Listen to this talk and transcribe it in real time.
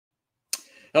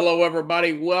Hello,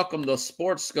 everybody. Welcome to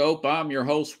Sports Skope. I'm your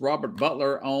host, Robert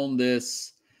Butler, on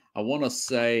this, I want to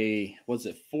say, was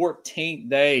it 14th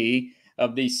day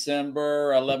of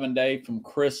December, 11th day from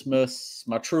Christmas.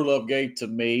 My true love gave to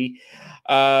me.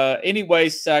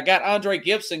 Anyways, I got Andre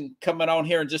Gibson coming on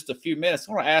here in just a few minutes.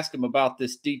 I want to ask him about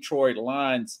this Detroit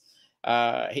Lions.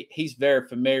 He's very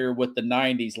familiar with the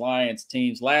 90s Lions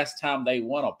teams. Last time they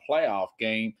won a playoff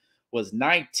game was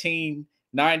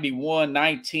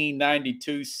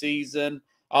 1992 season.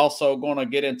 Also going to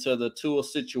get into the Tua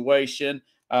situation.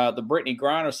 The Brittany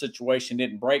Griner situation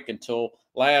didn't break until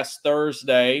last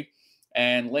Thursday.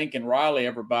 And Lincoln Riley,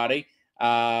 everybody.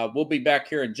 We'll be back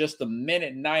here in just a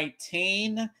minute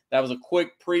 19. That was a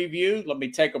quick preview. Let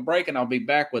me take a break, and I'll be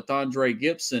back with Andre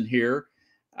Gibson here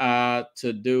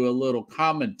to do a little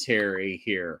commentary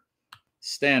here.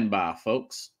 Stand by,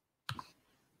 folks.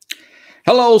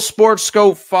 Hello, Sports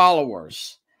Skope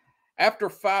followers. After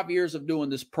 5 years of doing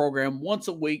this program once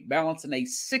a week, balancing a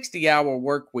 60-hour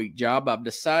work week job, I've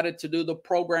decided to do the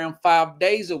program 5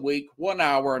 days a week, 1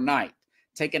 hour a night,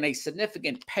 taking a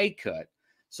significant pay cut.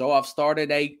 So I've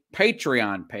started a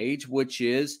Patreon page, which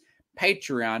is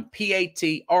Patreon,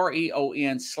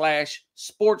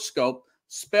 Patreon/SportsSkope,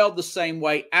 spelled the same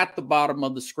way at the bottom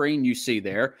of the screen you see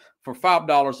there, for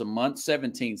 $5 a month,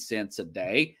 17 cents a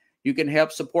day. You can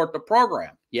help support the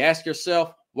program. You ask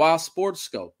yourself, why Sports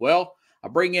Skope? Well, I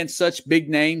bring in such big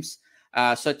names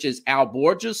such as Al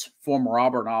Borges, former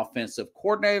Auburn offensive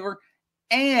coordinator,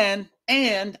 and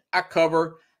I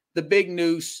cover the big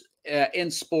news in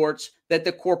sports that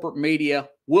the corporate media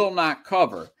will not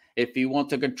cover. If you want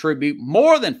to contribute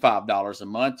more than $5 a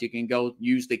month, you can go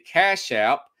use the Cash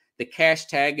App. The cash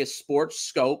tag is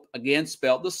Sports Skope, again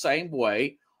spelled the same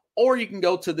way, or you can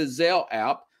go to the Zelle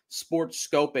app,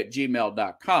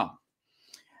 sportsscope@gmail.com.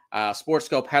 Sports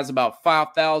Skope has about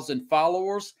 5,000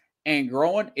 followers and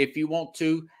growing. If you want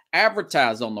to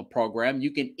advertise on the program,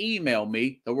 you can email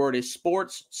me. The word is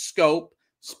sportsscope,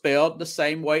 spelled the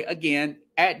same way again,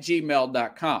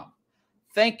 @gmail.com.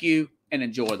 Thank you and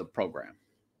enjoy the program.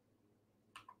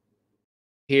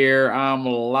 Here, I'm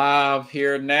live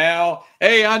here now.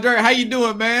 Hey, Andre, how you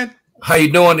doing, man? How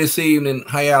you doing this evening?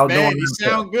 How y'all doing? You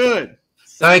sound good.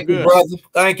 Thank you, brother.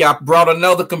 Thank you. I brought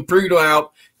another computer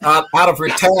out of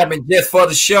retirement just for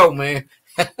the show, man.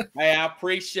 Hey, I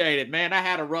appreciate it, man. I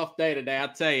had a rough day today.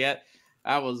 I'll tell you,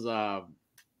 I was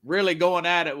really going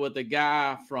at it with a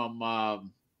guy from a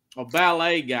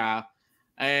ballet guy.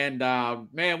 And,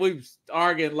 man, we was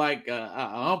arguing like an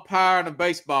umpire and a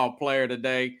baseball player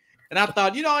today. And I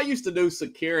thought, I used to do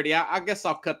security. I guess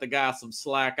I'll cut the guy some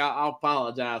slack. I'll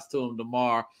apologize to him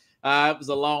tomorrow. It was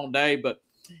a long day, but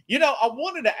I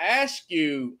wanted to ask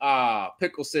you,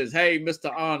 Pickle says, hey,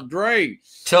 Mr. Andre.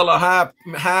 Tell her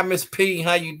hi, Miss P.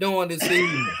 How you doing this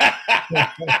evening?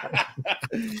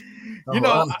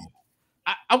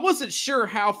 I wasn't sure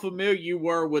how familiar you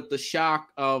were with the shock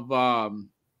of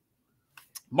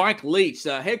Mike Leach,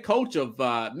 head coach of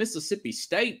Mississippi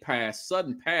State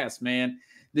sudden pass, man.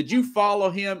 Did you follow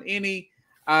him any?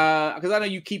 Because I know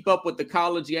you keep up with the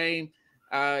college game.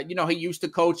 He used to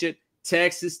coach at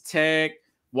Texas Tech,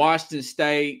 Washington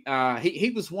State. He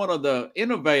was one of the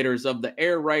innovators of the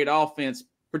air raid offense,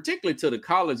 particularly to the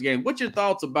college game. What's your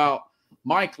thoughts about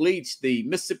Mike Leach, the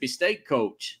Mississippi State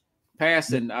coach,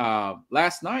 passing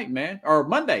last night, man, or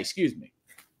Monday, excuse me?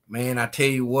 Man, I tell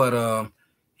you what,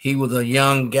 he was a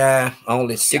young guy,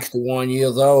 only 61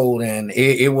 years old, and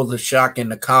it was a shock in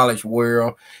the college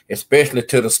world, especially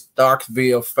to the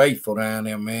Starksville faithful down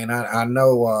there, man. I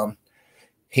know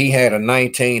he had a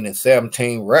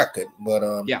 19-17 record,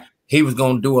 but he was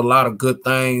going to do a lot of good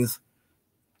things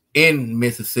in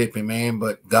Mississippi, man.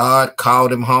 But God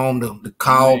called him home to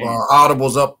call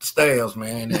audibles up the stairs,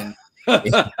 man. And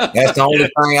that's the only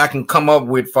thing I can come up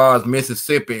with as far as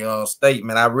Mississippi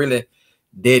statement. I really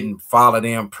didn't follow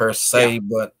them per se,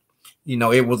 but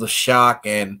it was a shock,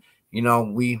 and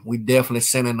we definitely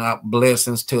sending out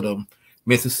blessings to the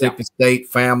Mississippi State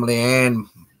family and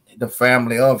the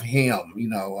family of him,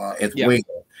 as well.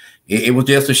 It was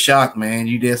just a shock, man.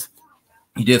 You just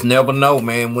never know,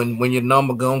 man, when your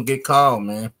number gonna get called,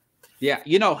 man. Yeah,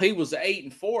 he was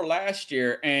 8-4 last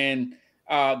year, and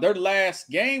their last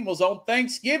game was on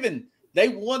Thanksgiving. They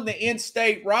won the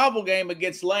in-state rival game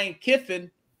against Lane Kiffin.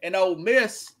 And Ole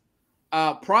Miss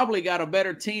probably got a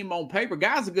better team on paper.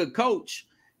 Guy's a good coach.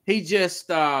 He just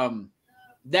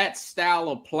that style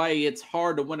of play, it's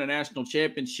hard to win a national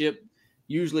championship.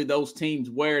 Usually those teams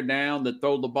wear down that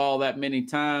throw the ball that many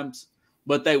times,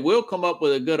 but they will come up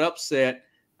with a good upset.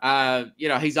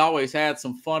 He's always had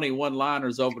some funny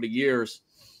one-liners over the years,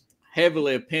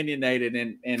 heavily opinionated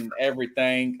and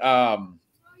everything.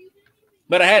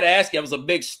 But I had to ask you, it was a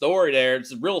big story there.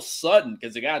 It's real sudden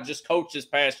because the guy just coached this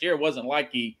past year. It wasn't like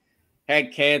he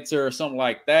had cancer or something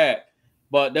like that.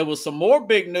 But there was some more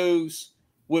big news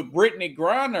with Brittany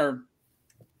Griner.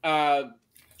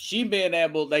 She being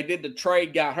able, they did the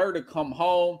trade, got her to come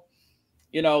home.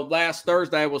 You know, last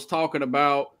Thursday I was talking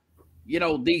about, you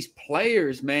know, these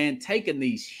players, man, taking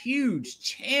these huge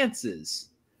chances,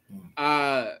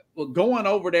 going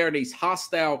over there in these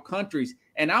hostile countries.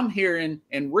 And I'm hearing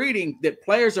and reading that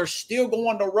players are still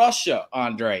going to Russia,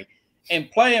 Andre, and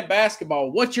playing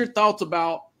basketball. What's your thoughts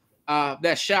about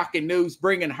that shocking news,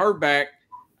 bringing her back?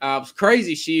 It was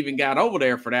crazy she even got over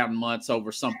there for that months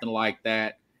over something like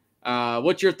that.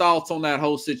 What's your thoughts on that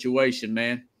whole situation,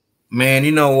 man? Man,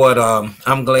 you know what?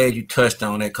 I'm glad you touched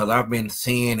on it because I've been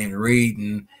seeing and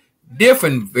reading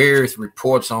different various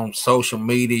reports on social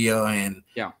media and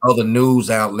other news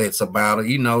outlets about it.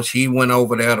 You know, she went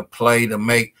over there to play to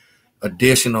make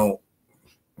additional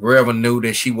revenue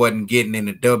that she wasn't getting in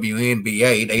the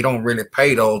WNBA. They don't really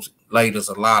pay those ladies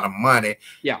a lot of money.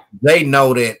 Yeah. They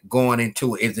know that going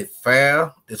into it. Is it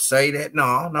fair to say that?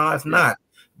 No, it's not.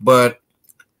 But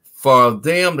for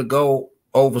them to go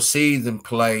overseas and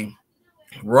play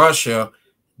Russia,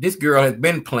 this girl has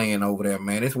been playing over there,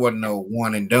 man. This wasn't no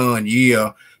one and done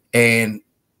year. And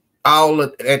all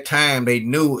at that time, they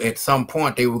knew at some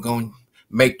point they were going to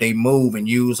make their move and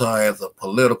use her as a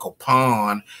political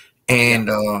pawn.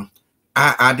 And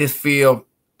I just feel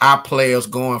our players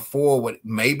going forward,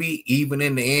 maybe even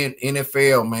in the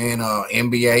NFL, man,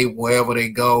 NBA, wherever they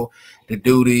go to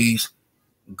do these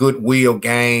goodwill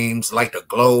games like the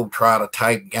Globetrotter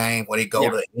type game where they go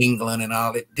to England and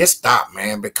all that. Just stop,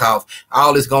 man, because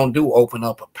all it's gonna do open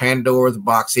up a Pandora's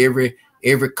box. Every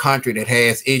country that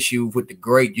has issues with the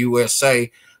great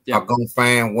USA are gonna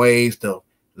find ways to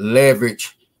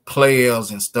leverage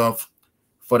players and stuff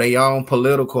for their own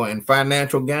political and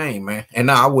financial gain, man. And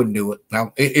no, I wouldn't do it.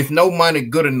 Now, if no money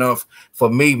good enough for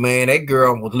me, man, that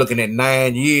girl was looking at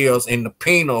 9 years in the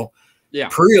penal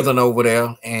prison over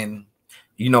there, and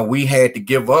you know, we had to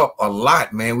give up a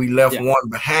lot, man. We left one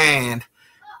behind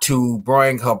to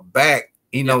bring her back.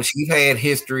 You know, she had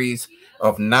histories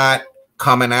of not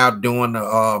coming out doing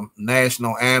the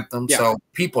national anthem. So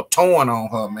people torn on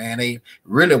her, man. They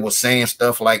really was saying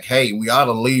stuff like, hey, we ought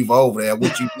to leave over there,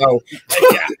 which you know.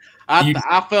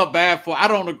 I felt bad for. I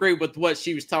don't agree with what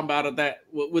she was talking about of that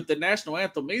with the national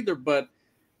anthem either, but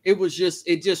it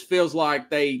just feels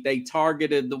like they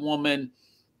targeted the woman.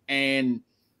 And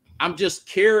I'm just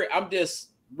curious. I'm just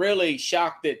really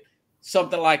shocked that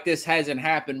something like this hasn't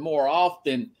happened more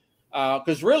often.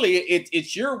 Because really,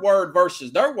 it's your word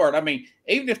versus their word. I mean,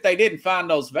 even if they didn't find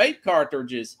those vape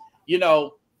cartridges, you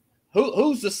know,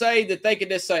 who's to say that they could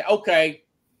just say, okay,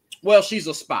 well, she's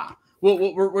a spy.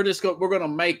 We're just we're going to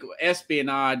make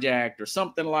espionage act or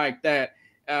something like that.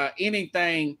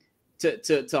 Anything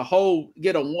to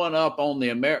get a one up on the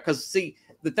America. Because see,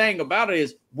 the thing about it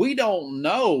is we don't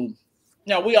know.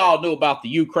 Now, we all knew about the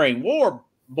Ukraine war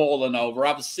boiling over.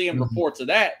 I was seeing reports of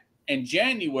that in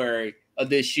January of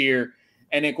this year.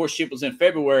 And then, of course, it was in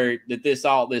February that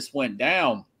all this went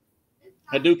down.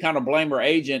 I do kind of blame her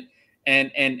agent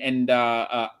and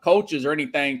coaches or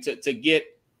anything to get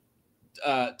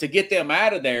them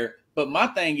out of there. But my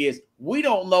thing is, we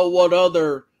don't know what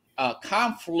other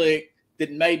conflict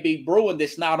that may be brewing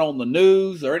that's not on the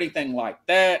news or anything like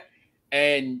that.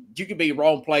 And you could be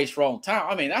wrong place, wrong time.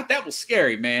 I mean, that was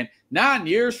scary, man. 9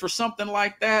 years for something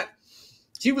like that.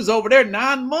 She was over there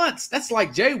 9 months. That's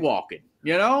like jaywalking,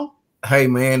 you know? Hey,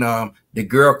 man, the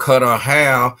girl cut her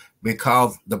hair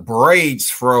because the braids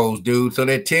froze, dude. So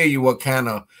they tell you what kind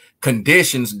of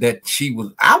conditions that she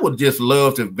was. I would just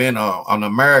love to have been an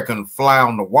American fly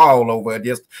on the wall over there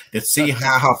just to see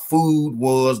how her food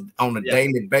was on a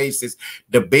daily basis.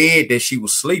 The bed that she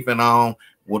was sleeping on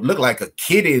would look like a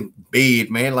kitty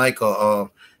bed, man, like a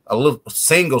little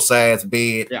single size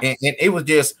bed. And it was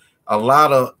just a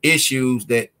lot of issues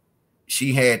that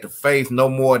she had to face, no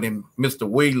more than Mr.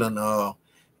 Whelan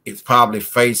is probably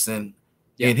facing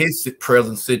in his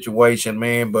present situation,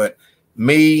 man. But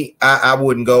me, I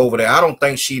wouldn't go over there. I don't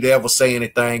think she'd ever say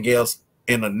anything else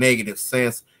in a negative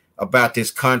sense about this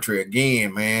country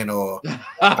again, man. Or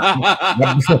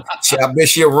I bet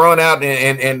she'll run out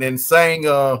and sing.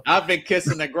 I've been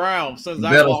kissing the ground since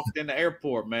I walked in the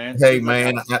airport, man. Hey,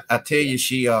 man, I tell you,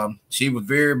 she was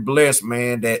very blessed,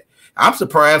 man. That I'm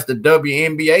surprised the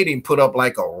WNBA didn't put up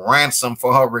like a ransom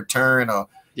for her return. Or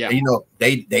you know,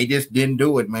 they just didn't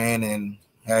do it, man. And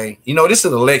hey, you know, this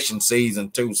is election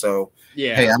season too, so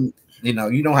hey, you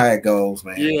know how it goes,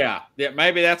 man. Yeah,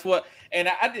 maybe that's what. And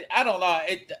I don't know.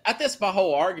 That's my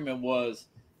whole argument was,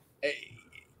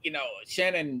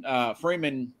 Shannon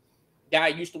Freeman guy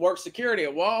used to work security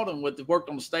at Walden worked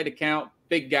on the state account,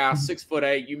 big guy,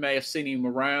 6'8". You may have seen him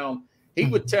around. He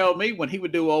would tell me when he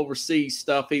would do overseas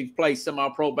stuff, he'd play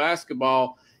semi-pro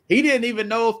basketball. He didn't even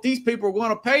know if these people were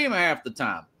going to pay him half the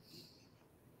time.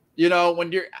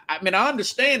 I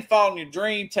understand following your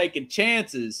dream, taking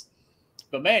chances,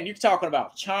 but man, you're talking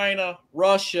about China,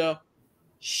 Russia,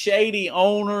 shady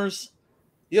owners.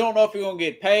 You don't know if you're going to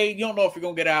get paid. You don't know if you're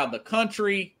going to get out of the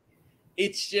country.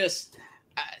 It's just,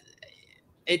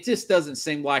 it just doesn't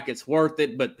seem like it's worth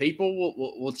it, but people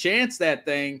will chance that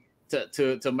thing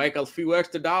to make a few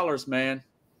extra dollars, man.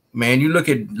 Man, you look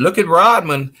at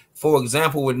Rodman, for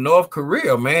example, with North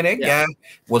Korea, man, that guy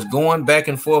was going back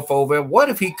and forth over there. What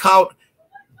if he caught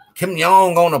Kim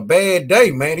Jong on a bad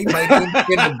day, man? He might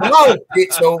be in the blow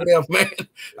pitch over there, man.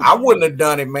 I wouldn't have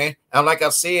done it, man. And like I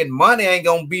said, money ain't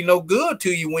gonna be no good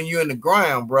to you when you're in the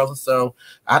ground, brother. So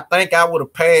I think I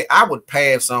would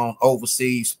pass on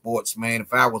overseas sports, man,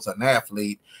 if I was an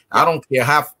athlete. I don't care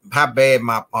how bad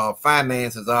my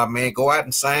finances are, man. Go out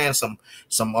and sign some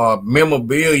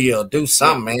memorabilia or do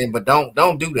something, man. But don't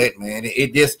do that, man.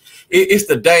 It's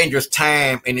the dangerous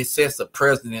time, and it sets the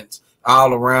precedents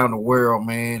all around the world,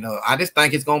 man. I just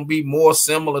think it's gonna be more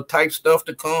similar type stuff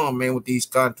to come, man, with these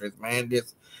countries, man.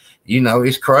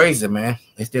 It's crazy, man.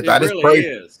 It's just I just pray.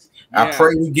 Is. Yeah. I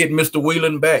pray we get Mr.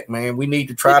 Whelan back, man. We need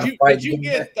to try to fight.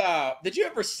 Did you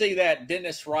ever see that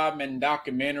Dennis Rodman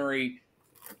documentary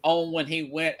on when he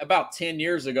went about 10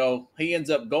 years ago? He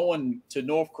ends up going to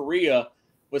North Korea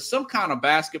with some kind of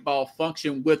basketball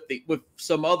function with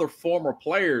some other former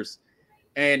players.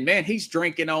 And man, he's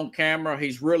drinking on camera.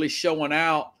 He's really showing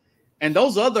out. And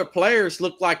those other players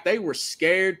looked like they were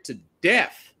scared to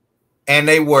death. And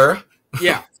they were.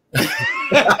 Yeah.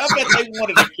 I bet they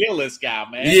wanted to kill this guy,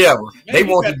 man. Yeah. They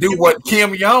wanted to do what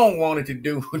Kim Jong wanted to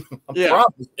do. Yeah.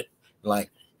 Like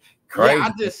crazy.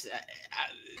 Yeah,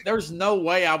 there's no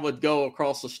way I would go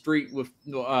across the street with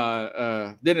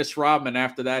Dennis Rodman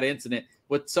after that incident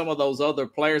with some of those other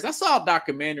players. I saw a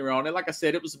documentary on it. Like I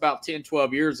said, it was about 10,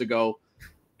 12 years ago.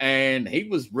 And he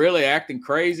was really acting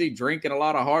crazy, drinking a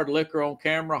lot of hard liquor on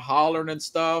camera, hollering and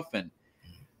stuff.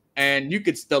 And you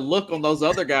could still look on those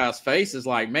other guys' faces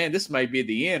like, man, this may be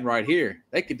the end right here.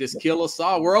 They could just kill us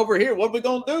all. We're over here. What are we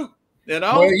going to do? You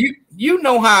know? Well, you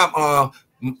know how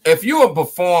if you're a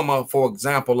performer, for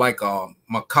example, like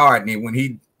McCartney, when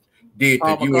he did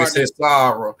the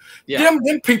USSR,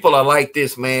 them people are like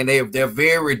this, man. They're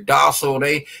very docile.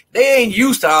 They ain't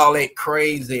used to all that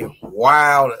crazy,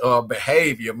 wild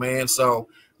behavior, man. So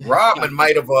Rodman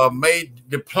might have made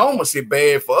diplomacy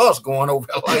bad for us going over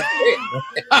like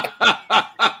that.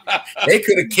 They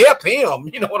could have kept him.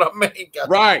 You know what I mean?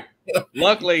 Right.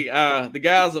 Luckily, the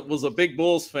guys that was a big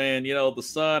Bulls fan, the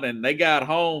son, and they got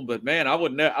home. But man, I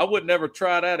would never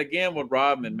try that again with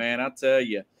Rodman, man. I tell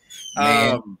you.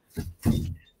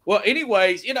 Well,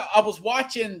 anyways, I was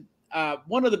watching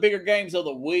one of the bigger games of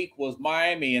the week was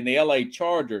Miami and the LA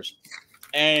Chargers,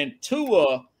 and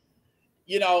Tua.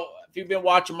 If you've been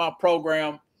watching my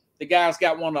program, the guy's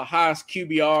got one of the highest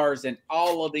QBRs in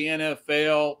all of the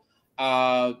NFL.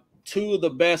 Two of the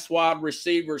best wide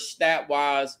receivers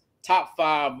stat-wise, top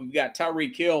 5. We've got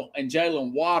Tyreek Hill and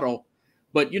Jalen Waddle.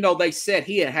 But, they said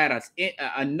he had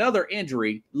another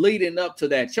injury leading up to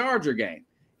that Charger game.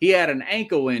 He had an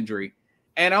ankle injury.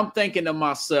 And I'm thinking to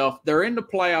myself, they're in the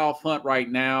playoff hunt right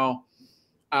now.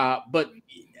 But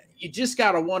you just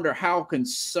got to wonder how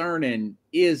concerning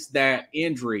is that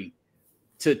injury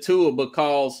to Tua,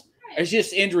 because it's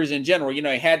just injuries in general. He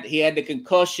had the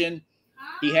concussion.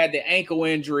 He had the ankle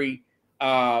injury.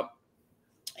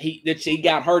 He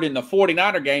got hurt in the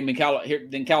 49er game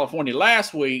in California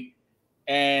last week,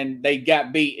 and they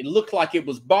got beat. It looked like it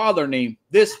was bothering him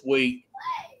this week.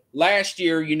 Last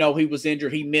year, he was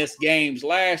injured. He missed games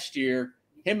last year.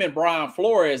 Him and Brian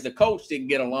Flores, the coach, didn't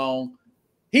get along.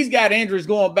 He's got injuries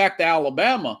going back to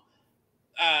Alabama.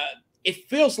 It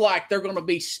feels like they're going to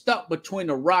be stuck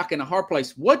between a rock and a hard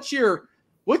place. What's your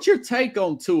take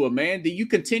on Tua, man? Do you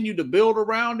continue to build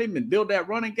around him and build that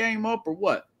running game up, or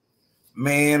what?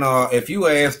 Man, if you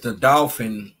ask the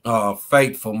Dolphin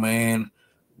faithful, man,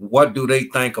 what do they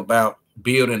think about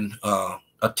building a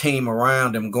team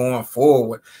around him going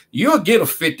forward? You'll get a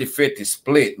 50-50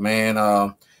 split,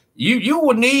 man. You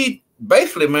will need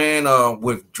basically, man,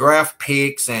 with draft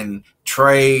picks and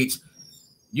trades,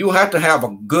 you have to have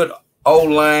a good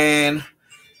O-line,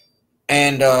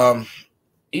 and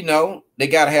they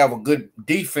got to have a good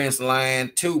defense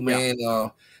line too, man.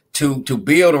 To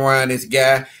build around this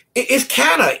guy, it's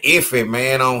kind of iffy,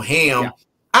 man, on him.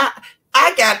 Yeah.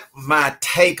 I got my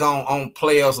take on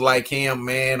players like him,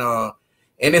 man.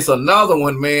 And it's another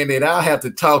one, man, that I'll have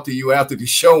to talk to you after the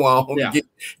show on Yeah. to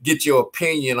get your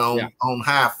opinion Yeah. on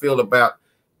how I feel about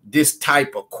this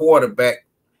type of quarterback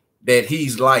that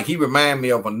he's like. He remind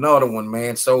me of another one,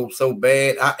 man, so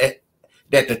bad.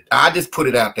 I just put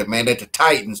it out there, man, that the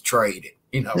Titans traded.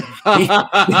 You know,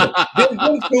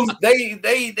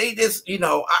 they just, you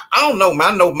know, I don't know,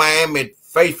 man. I know Miami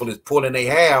faithful is pulling they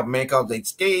have, man, because they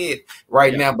scared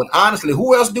right now. But honestly,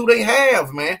 who else do they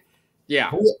have, man?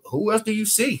 Yeah. Who else do you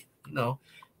see? You know,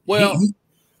 well,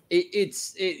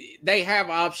 they have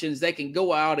options. They can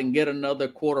go out and get another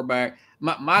quarterback.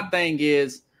 My thing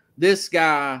is this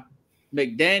guy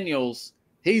McDaniels.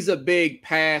 He's a big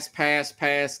pass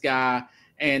guy.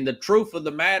 And the truth of the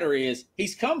matter is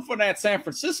he's come from that San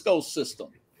Francisco system,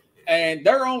 and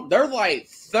they're like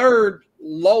third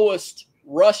lowest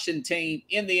rushing team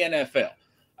in the NFL.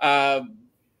 I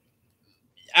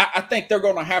think they're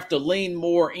going to have to lean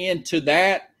more into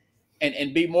that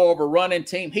and be more of a running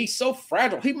team. He's so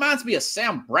fragile. He reminds me of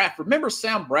Sam Bradford. Remember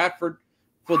Sam Bradford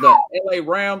for the LA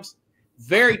Rams?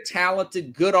 Very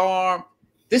talented, good arm.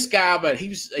 This guy, but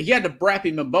he had to wrap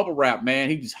him in bubble wrap,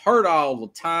 man. He was hurt all the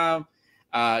time.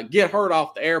 Get hurt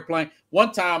off the airplane.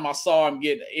 One time I saw him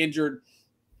get injured.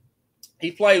 He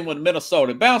played with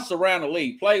Minnesota, bounced around the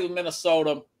league, played with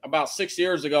Minnesota about 6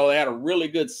 years ago. They had a really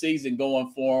good season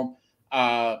going for him.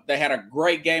 They had a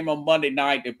great game on Monday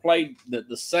night. They played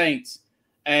the Saints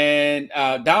and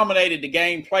dominated the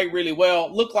game, played really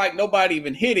well. Looked like nobody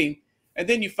even hit him. And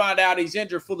then you find out he's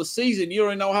injured for the season. You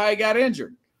don't even know how he got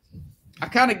injured. I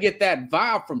kind of get that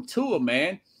vibe from Tua,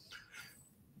 man.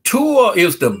 Tua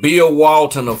is the Bill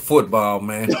Walton of football,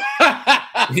 man.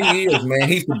 He is, man.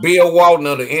 He's the Bill Walton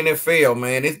of the NFL,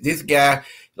 man. This guy,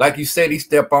 like you said, he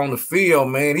step on the field,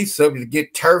 man. He's subject to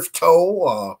get turf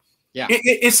toe. Yeah,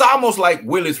 it's almost like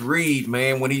Willis Reed,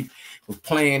 man, when he was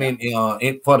playing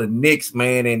in for the Knicks,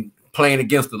 man, and playing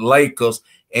against the Lakers,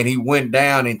 and he went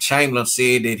down, and Chamberlain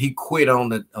said that he quit on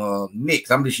the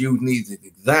Knicks. I'm just using these as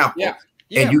examples.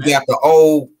 Yeah, and you got the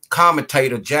old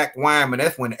commentator Jack Wyman.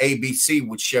 That's when ABC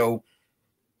would show,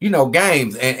 you know,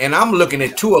 games. And I'm looking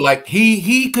at Tua like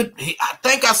he could. I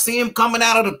think I see him coming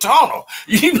out of the tunnel.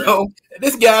 You know,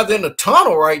 this guy's in the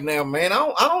tunnel right now, man.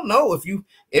 I don't know if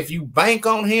you bank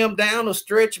on him down the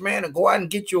stretch, man, and go out and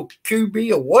get your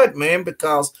QB or what, man,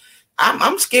 because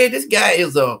I'm scared this guy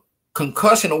is a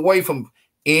concussion away from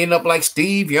end up like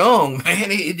Steve Young,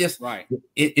 man. It just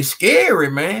it's scary,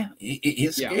 man.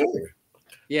 It's scary.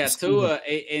 Yeah, Tua,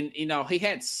 and you know, he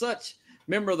had such.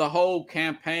 Remember the whole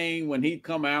campaign when he'd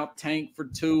come out, tank for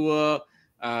Tua.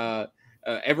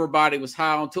 Everybody was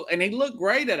high on Tua, and he looked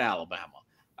great at Alabama.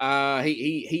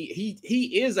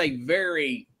 He is a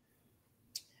very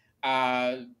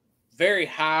very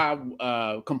high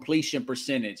completion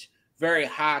percentage, very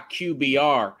high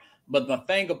QBR. But the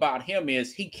thing about him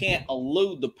is he can't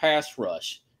elude the pass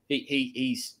rush.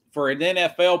 He's for an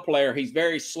NFL player, he's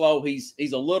very slow. He's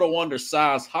a little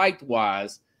undersized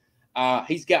height-wise.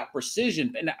 He's got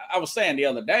precision. And I was saying the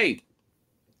other day,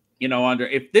 you know,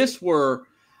 if this were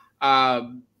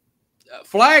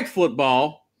flag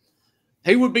football,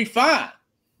 he would be fine.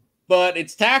 But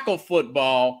it's tackle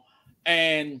football.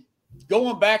 And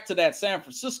going back to that San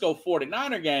Francisco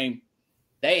 49er game,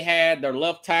 they had their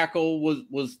left tackle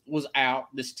was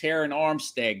out, this Terran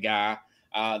Armstead guy.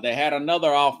 They had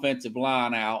another offensive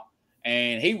line out,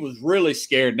 and he was really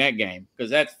scared in that game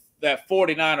because that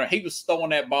 49er, he was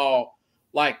throwing that ball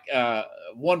like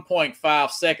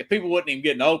 1.5 seconds. People wasn't even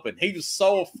getting open. He was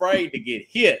so afraid to get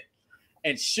hit.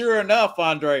 And sure enough,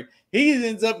 Andre, he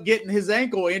ends up getting his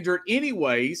ankle injured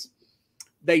anyways.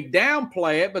 They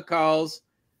downplay it because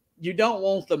you don't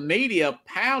want the media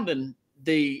pounding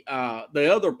the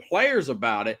other players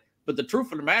about it. But the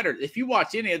truth of the matter, if you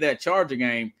watch any of that Charger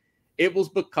game, it was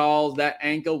because that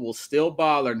ankle was still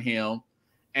bothering him.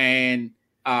 And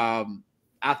I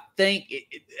think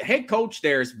head coach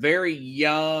there is very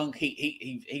young.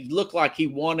 He looked like he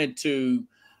wanted to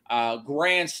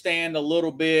grandstand a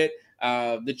little bit.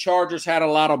 The Chargers had a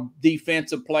lot of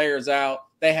defensive players out.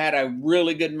 They had a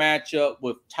really good matchup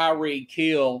with Tyreek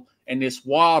Hill and this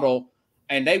Waddle.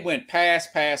 And they went pass,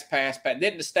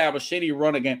 didn't establish any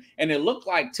run again. And it looked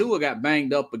like Tua got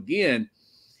banged up again.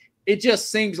 It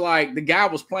just seems like the guy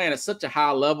was playing at such a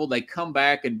high level. They come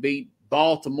back and beat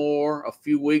Baltimore a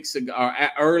few weeks ago, or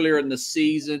earlier in the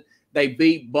season. They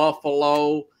beat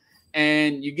Buffalo.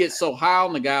 And you get so high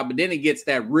on the guy, but then he gets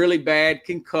that really bad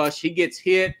concussion. He gets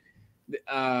hit.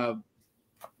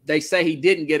 They say he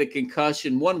didn't get a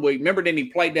concussion 1 week. Remember, then he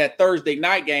played that Thursday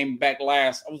night game back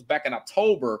in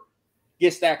October.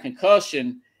 Gets that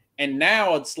concussion, and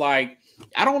now it's like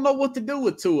I don't know what to do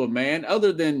with Tua, man,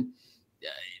 other than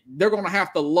they're going to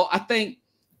have to I think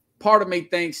part of me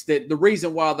thinks that the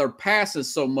reason why they're passing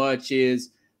so much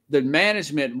is the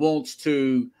management wants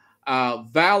to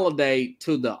validate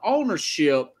to the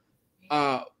ownership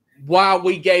why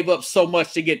we gave up so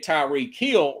much to get Tyreek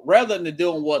Hill, rather than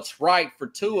doing what's right for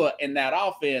Tua and that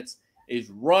offense is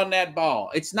run that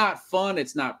ball. It's not fun.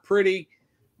 It's not pretty,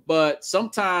 but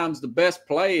sometimes the best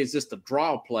play is just a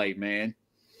draw play, man.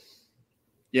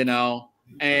 You know,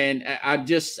 and I'm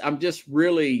just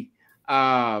really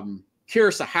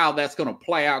curious of how that's going to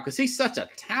play out, because he's such a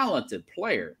talented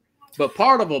player, but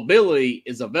part of ability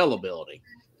is availability,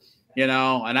 you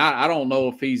know, and I don't know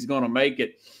if he's going to make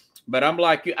it. But I'm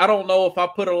like, I don't know if I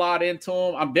put a lot into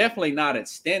him. I'm definitely not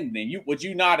extending. Would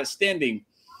you not extend him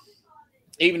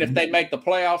even if they make the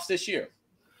playoffs this year?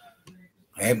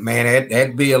 Man,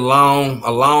 that'd be a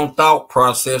long thought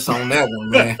process on that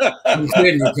one, man. I'm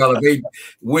kidding you,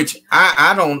 which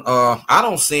I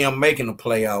don't see them making the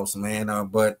playoffs, man.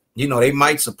 But you know, they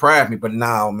might surprise me. But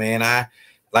no, man,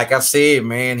 like I said,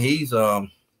 man, he's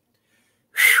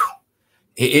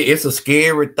it's a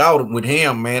scary thought with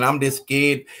him, man. I'm just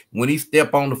scared when he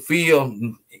step on the field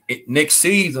next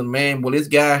season, man. Will this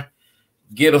guy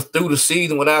get us through the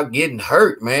season without getting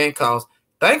hurt, man? Because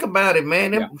think about it,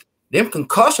 man. Them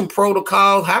concussion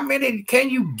protocols, how many can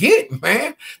you get,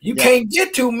 man? You can't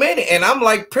get too many. And I'm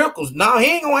like Pickles. Now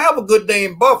he ain't gonna have a good day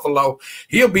in Buffalo.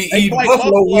 He'll be eating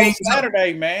buffalo wings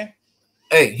Saturday, man.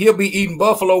 Hey, he'll be eating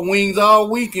buffalo wings all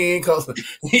weekend because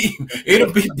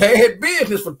it'll be bad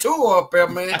business for Tua up there,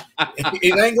 man.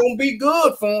 It ain't gonna be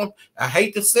good for him. I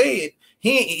hate to say it.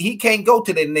 He can't go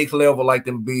to that next level like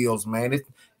them Bills, man.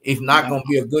 It's not gonna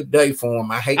be a good day for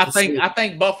him. I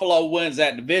think Buffalo wins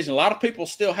that division. A lot of people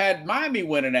still had Miami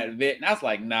winning that division. I was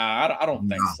like, nah, I don't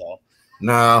think so.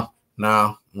 No,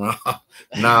 not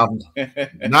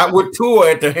with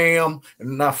Tua at the helm.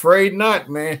 I'm afraid not,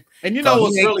 man. And you know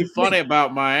what's really funny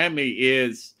about Miami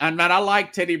is, I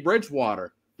like Teddy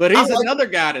Bridgewater, but he's another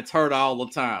guy that's hurt all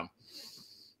the time.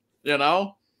 You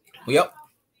know? Yep.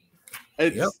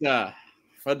 It's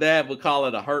my dad would call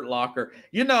it a hurt locker.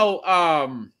 You know,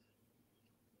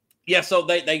 so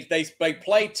they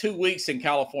played 2 weeks in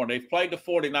California. They played the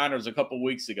 49ers a couple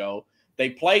weeks ago.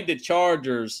 They played the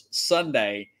Chargers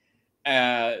Sunday.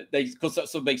 They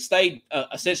stayed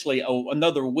essentially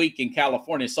another week in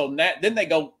California. So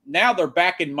now they're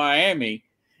back in Miami,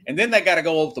 and then they got to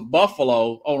go over to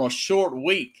Buffalo on a short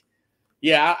week.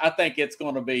 Yeah, I think it's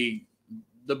going to be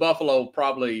the Buffalo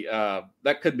probably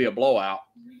that could be a blowout.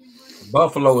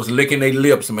 Buffalo is licking their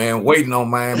lips, man, waiting on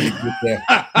Miami to get there.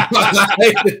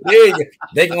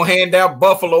 They're going to hand out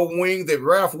buffalo wings at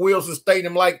Ralph Wilson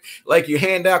Stadium like you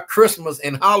hand out Christmas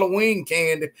and Halloween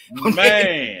candy.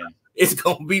 Man. It's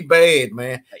going to be bad,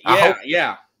 man.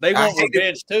 Yeah. They want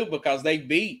revenge, too, because they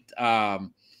beat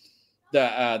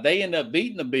they ended up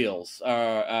beating the Bills.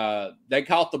 They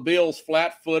caught the Bills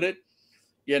flat-footed,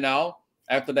 you know,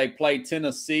 after they played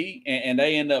Tennessee, and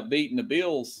they ended up beating the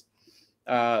Bills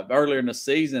earlier in the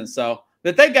season. So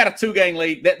that they got a 2-game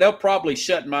lead, they'll probably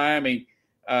shut Miami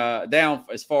down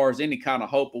as far as any kind of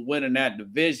hope of winning that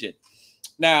division.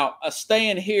 Now,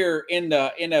 staying here in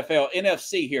the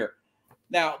NFC here.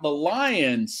 Now, the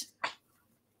Lions,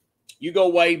 you go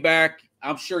way back.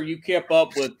 I'm sure you kept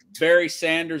up with Barry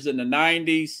Sanders in the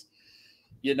 90s.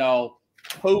 You know,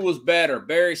 who was better,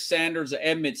 Barry Sanders or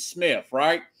Emmitt Smith,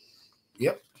 right?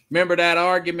 Yep. Remember that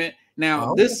argument?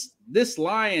 Now, this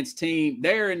Lions team,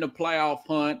 they're in the playoff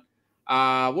hunt.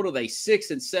 What are they,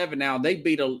 6-7 now? They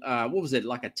beat what was it,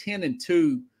 like a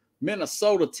 10-2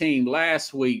 Minnesota team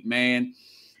last week, man.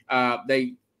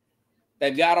 They've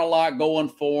got a lot going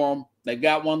for them. They've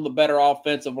got one of the better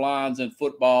offensive lines in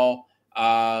football.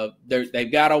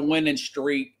 They've got a winning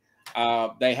streak.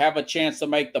 They have a chance to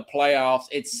make the playoffs.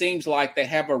 It seems like they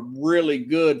have a really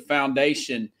good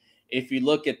foundation. If you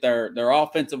look at their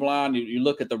offensive line, you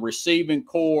look at the receiving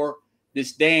core.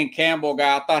 This Dan Campbell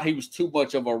guy, I thought he was too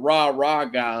much of a rah-rah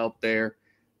guy up there.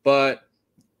 But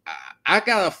I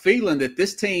got a feeling that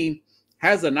this team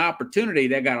has an opportunity.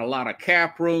 They got a lot of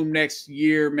cap room next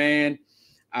year, man.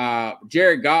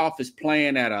 Jared Goff is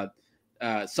playing at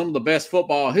some of the best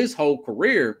football his whole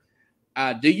career.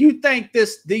 Do you think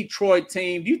this Detroit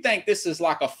team, do you think this is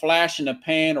like a flash in the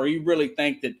pan, or you really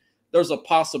think that there's a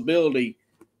possibility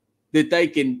that they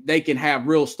can have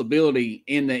real stability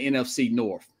in the NFC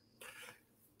North?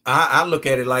 I look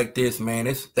at it like this,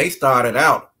 man. They started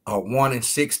out a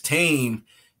 1-6 team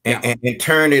and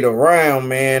turned it around,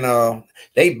 man.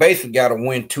 They basically got to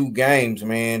win 2 games,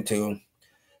 man, to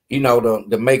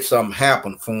make something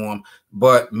happen for them.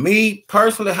 But me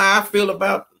personally, how I feel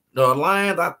about the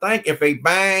Lions, I think if they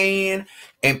buy in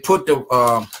and put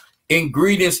the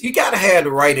ingredients, you got to have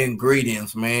the right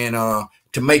ingredients, man,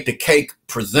 to make the cake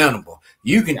presentable.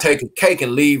 You can take a cake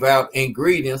and leave out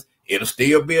ingredients. It'll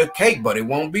still be a cake, but it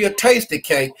won't be a tasty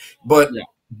cake. But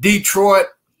Detroit,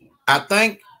 I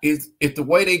think, is the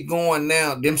way they going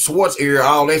now. Them Schwartz era,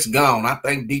 all that's gone. I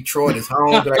think Detroit is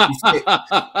home. Like you said,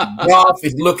 golf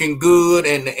is looking good,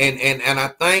 and I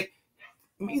think,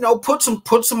 you know, put some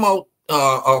more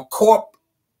corp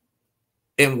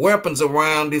and weapons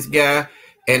around this guy,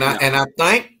 and I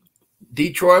think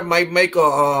Detroit might make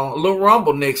a little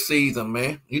rumble next season,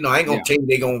 man. You know, I ain't gonna tell you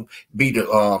they're gonna be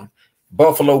the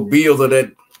Buffalo Bills of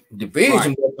that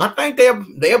division, but I think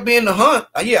they'll be in the hunt.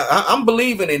 I'm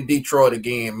believing in Detroit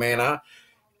again, man.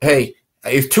 Hey,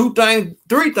 it's three things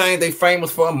they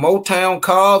famous for: Motown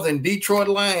cars and Detroit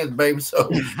Lions, baby. So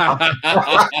when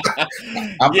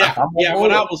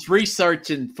I was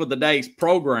researching for the day's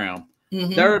program,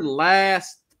 their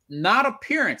last not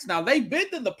appearance. Now they've been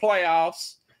to the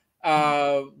playoffs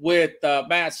with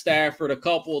Matt Stafford a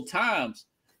couple of times,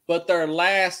 but their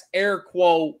last air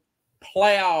quote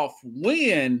playoff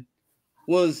win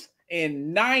was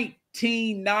in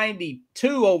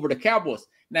 1992 over the Cowboys.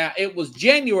 Now, it was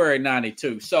January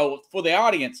 92. So, for the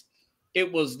audience,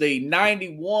 it was the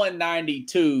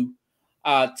 91-92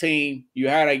 team. You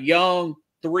had a young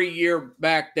 3-year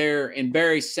back there in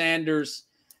Barry Sanders.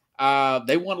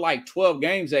 They won like 12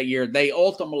 games that year. They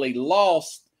ultimately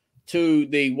lost to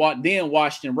the then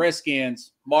Washington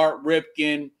Redskins, Mark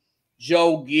Ripken,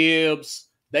 Joe Gibbs.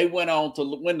 They went on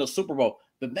to win the Super Bowl.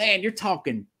 But, man, you're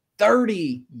talking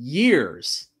 30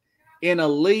 years in a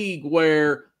league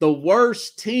where the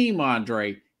worst team,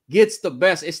 Andre, gets the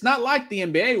best. It's not like the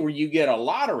NBA where you get a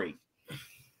lottery.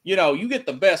 You know, you get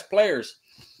the best players.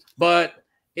 But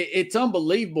it's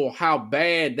unbelievable how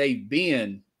bad they've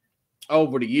been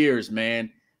over the years,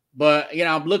 man. But, you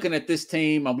know, I'm looking at this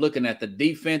team. I'm looking at the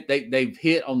defense. They've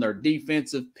hit on their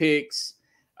defensive picks.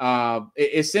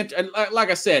 It's like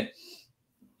I said,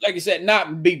 like you said,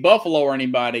 not be Buffalo or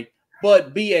anybody,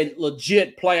 but be a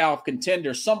legit playoff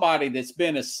contender, somebody that's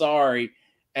been as sorry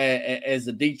as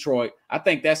the Detroit. I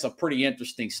think that's a pretty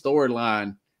interesting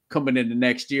storyline coming into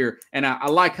next year. And I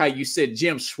like how you said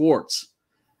Jim Schwartz.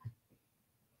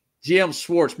 Jim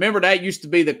Schwartz. Remember, that used to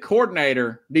be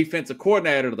the defensive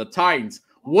coordinator of the Titans.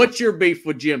 What's your beef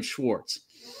with Jim Schwartz?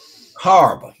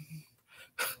 Horrible.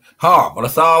 Horrible.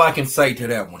 That's all I can say to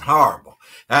that one. Horrible.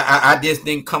 I just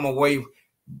didn't come away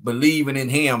believing in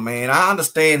him, man. I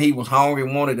understand he was hungry,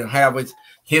 wanted to have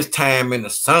his time in the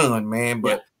sun, man,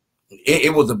 but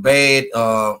it was a bad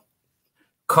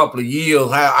couple of years.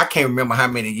 I can't remember how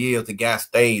many years the guy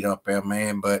stayed up there,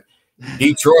 man, but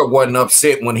Detroit wasn't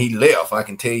upset when he left, I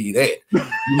can tell you that.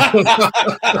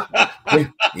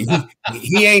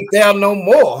 he ain't there no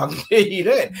more, I can tell you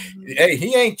that. Hey,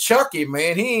 he ain't Chucky,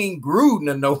 man. He ain't Gruden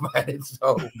or nobody.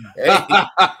 So hey,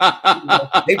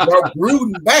 they brought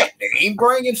Gruden back. They ain't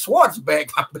bringing Schwartz back.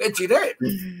 I bet you that.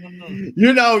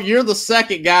 You know, you're the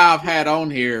second guy I've had on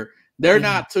here. They're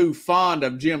not too fond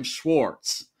of Jim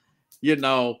Schwartz. You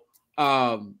know,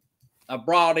 I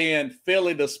brought in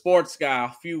Philly, the sports guy,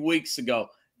 a few weeks ago.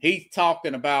 He's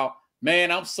talking about,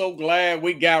 man, I'm so glad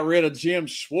we got rid of Jim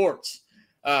Schwartz.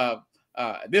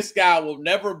 This guy will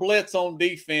never blitz on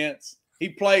defense. He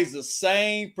plays the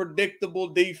same predictable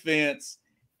defense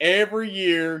every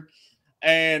year.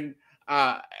 And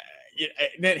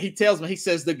then he tells me, he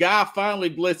says, the guy finally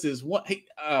blitzes.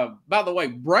 By the way,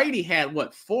 Brady had,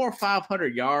 400 or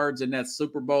 500 yards in that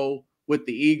Super Bowl with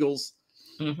the Eagles.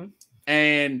 Mm-hmm.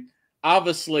 And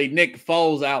obviously, Nick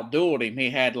Foles outdueled him. He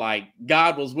had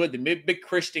God was with him, big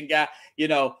Christian guy. You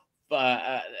know,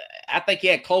 I think he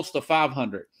had close to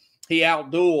 500. He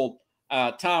outdueled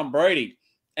Tom Brady,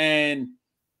 and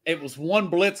it was one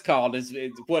blitz call. Is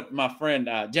what my friend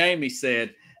Jamie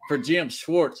said for Jim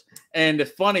Schwartz. And the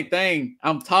funny thing,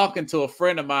 I'm talking to a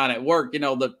friend of mine at work. You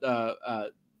know,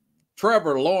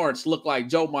 Trevor Lawrence looked like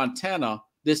Joe Montana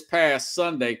this past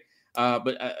Sunday,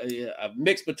 but a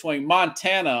mix between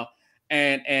Montana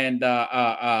and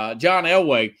John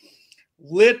Elway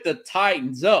lit the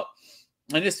Titans up.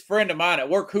 And this friend of mine at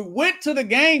work who went to the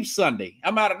game Sunday,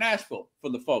 I'm out of Nashville for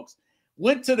the folks,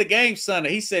 went to the game Sunday.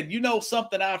 He said, you know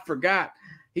something I forgot?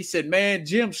 He said, man,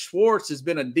 Jim Schwartz has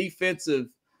been a defensive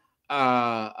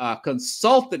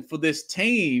consultant for this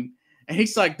team. And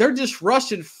he's like, they're just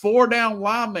rushing 4 down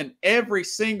linemen every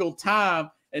single time.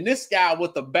 And this guy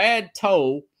with a bad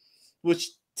toe, which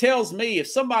tells me if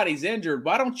somebody's injured,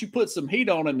 why don't you put some heat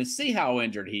on him and see how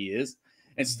injured he is?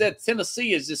 Instead,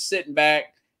 Tennessee is just sitting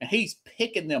back and he's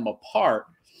picking them apart.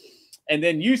 And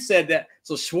then you said that.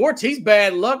 So Schwartz, he's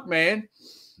bad luck, man.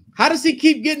 How does he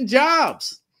keep getting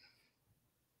jobs?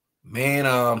 Man,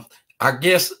 I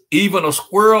guess even a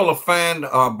squirrel will find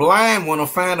a blind one will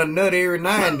find a nut every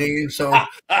now and then. So,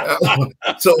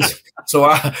 so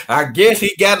I guess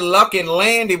he got lucky and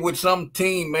landed with some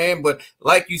team, man. But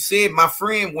like you said, my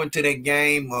friend went to that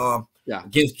game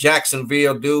against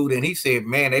Jacksonville, dude, and he said,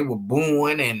 man, they were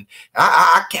booing, and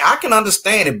I can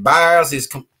understand it. Byers is,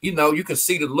 you know, you can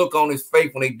see the look on his face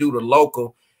when they do the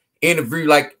local interview,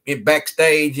 like in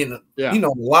backstage in the you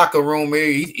know, locker room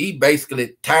area. He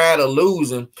basically tired of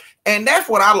losing, and that's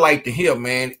what I like to hear,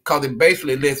 man, because it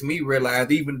basically lets me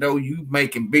realize even though you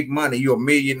making big money, you're a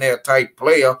millionaire type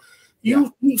player,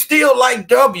 you still like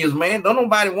W's, man. Don't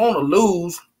nobody want to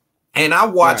lose. And I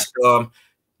watched the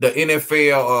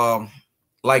NFL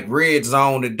like Red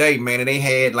Zone today, man, and they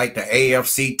had like the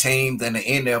AFC teams and the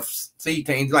NFC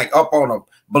teams like up on a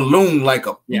balloon, like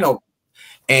a you know.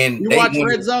 And you watch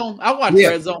Red Zone? I watch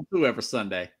Red Zone too every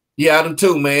Sunday. Yeah, I do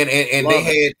too, man. And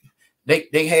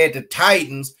they had the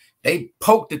Titans. They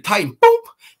poked the Titans. Boop.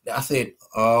 I said,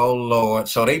 oh Lord.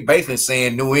 So they basically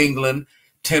saying New England,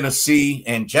 Tennessee,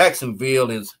 and Jacksonville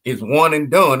is one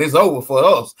and done. It's over for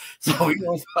us. So he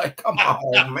was like, come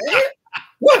on, man.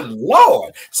 What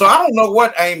Lord? So I don't know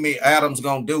what Amy Adams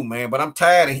gonna do, man. But I'm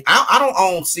tired. I don't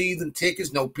own season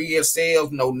tickets, no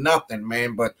PSLs, no nothing,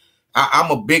 man. But I'm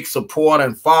a big supporter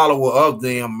and follower of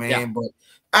them, man.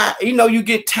 But you know, you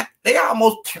get they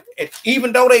almost,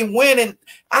 even though they winning,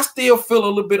 I still feel a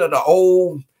little bit of the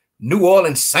old New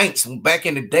Orleans Saints back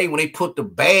in the day when they put the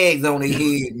bags on their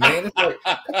head, man. It's like,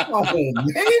 come on,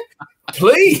 man.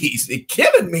 Please, they're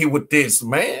killing me with this,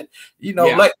 man. You know,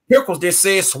 like Pickles just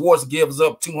said, Schwartz gives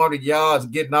up 200 yards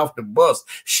getting off the bus.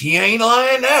 She ain't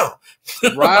lying now.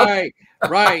 Right.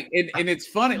 Right. And it's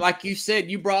funny, like you said,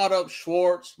 you brought up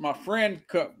Schwartz. My friend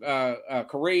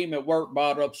Kareem at work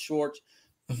brought up Schwartz.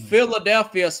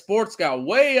 Philadelphia sports guy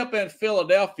way up in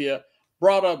Philadelphia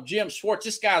brought up Jim Schwartz.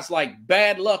 This guy's like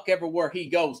bad luck everywhere he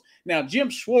goes. Now, Jim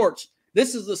Schwartz,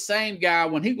 this is the same guy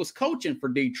when he was coaching for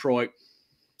Detroit.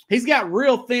 He's got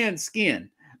real thin skin.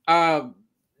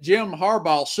 Jim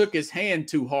Harbaugh shook his hand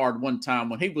too hard one time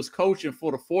when he was coaching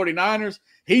for the 49ers.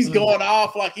 He's going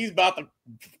off like he's about to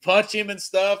punch him and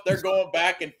stuff. They're going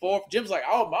back and forth. Jim's like,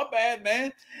 oh, my bad,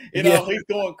 man. You know, he's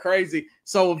going crazy.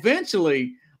 So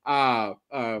eventually,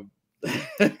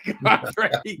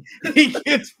 he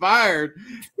gets fired.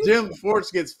 Jim Schwartz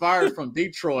gets fired from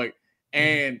Detroit.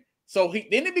 And so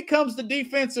then he becomes the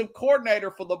defensive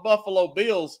coordinator for the Buffalo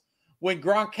Bills when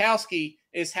Gronkowski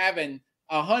is having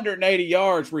 180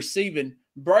 yards receiving.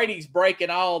 Brady's breaking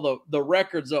all the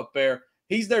records up there.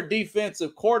 He's their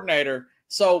defensive coordinator.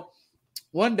 So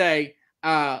one day,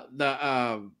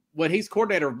 when he's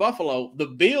coordinator of Buffalo, the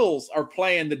Bills are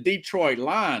playing the Detroit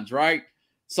Lions, right?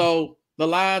 So the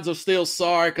Lions are still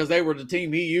sorry because they were the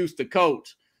team he used to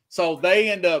coach. So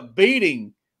they end up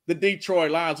beating the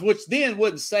Detroit Lions, which then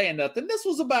wasn't saying nothing. This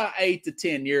was about 8 to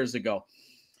 10 years ago.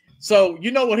 So you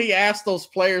know what he asked those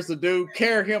players to do?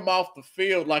 Carry him off the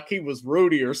field like he was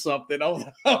Rudy or something. We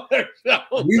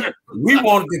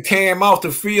wanted to carry him off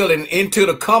the field and into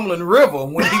the Cumberland River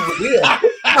when he was there.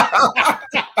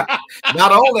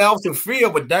 Not only off the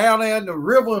field, but down there in the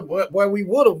river where we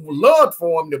would have loved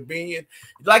for him to be in.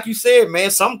 Like you said,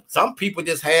 man, some people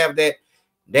just have that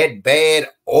bad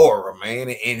aura,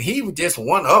 man. And he was just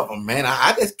one of them, man.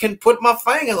 I just couldn't put my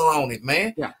fingers on it,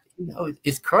 man. Yeah. You know,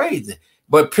 it's crazy.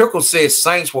 But Pickle said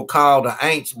Saints will call the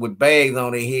Aints with bags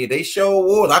on their head. They sure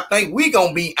was. I think we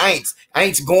going to be Aints.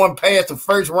 Aints going past the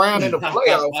first round in the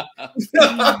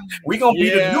playoffs. We going to be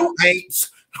the new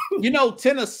Aints. You know,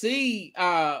 Tennessee,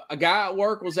 a guy at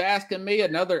work was asking me,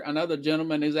 another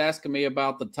gentleman is asking me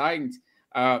about the Titans.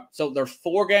 So there's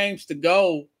 4 games to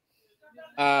go.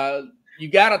 You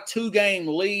got a 2-game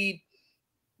lead.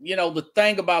 You know, the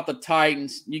thing about the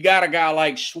Titans, you got a guy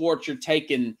like Schwartz you're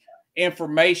taking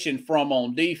information from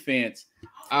on defense.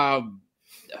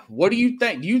 What do you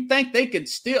think? Do you think they could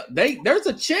still there's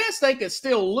a chance they could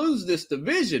still lose this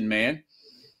division, man?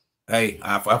 Hey,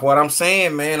 what I'm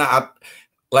saying, man, I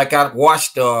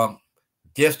watched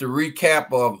just a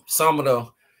recap of some of the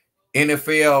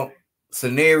NFL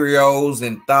scenarios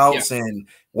and thoughts and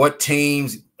what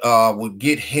teams would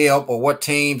get help or what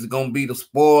teams are gonna be the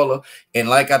spoiler. And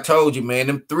like I told you, man,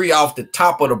 them 3 off the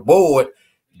top of the board,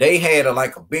 they had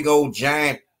like a big old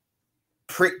giant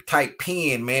prick type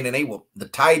pin, man, and the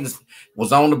Titans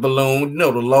was on the balloon, you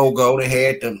know, the logo. They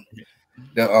had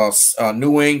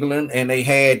New England, and they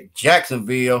had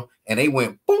Jacksonville, and they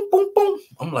went boom, boom, boom.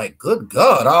 I'm like, good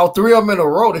God, all three of them in a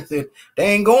row. They said they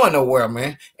ain't going nowhere,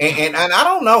 man. And I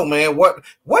don't know, man. What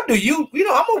do you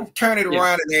know? I'm gonna turn it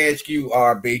around and ask you,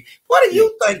 RB, what do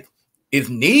you think is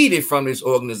needed from this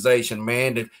organization,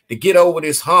 man, to get over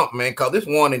this hump, man? Because this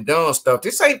one and done stuff.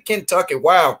 This ain't Kentucky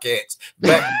Wildcats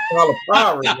back in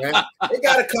Colorado, man. They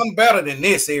gotta come better than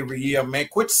this every year, man.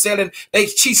 Quit selling.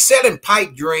 She's selling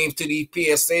pipe dreams to these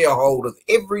PSL holders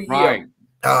every year.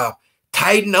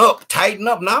 Tighten up.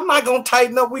 Now I'm not gonna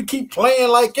tighten up. We keep playing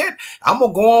like that. I'm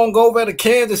gonna go over to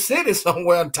Kansas City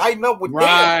somewhere and tighten up with them.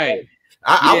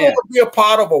 I want to be a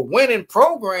part of a winning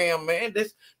program, man.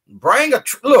 Bring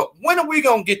look. When are we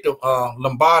gonna get the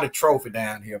Lombardi Trophy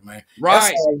down here, man?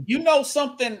 Right. You know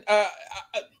something?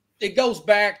 It goes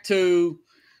back to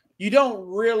you don't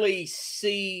really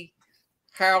see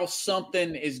how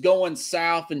something is going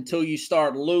south until you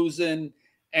start losing.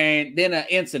 And then an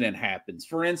incident happens.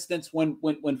 For instance, when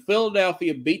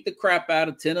Philadelphia beat the crap out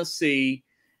of Tennessee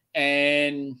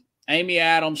and Amy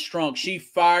Adams Strunk, she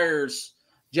fires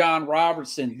John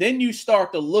Robertson. Then you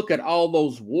start to look at all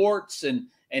those warts and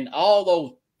all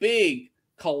those big,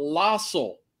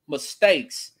 colossal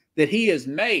mistakes that he has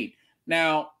made.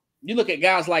 Now, you look at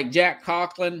guys like Jack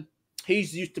Conklin.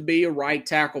 He's used to be a right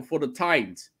tackle for the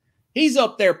Titans. He's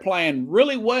up there playing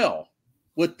really well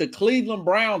with the Cleveland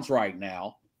Browns right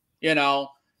now. You know,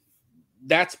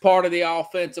 that's part of the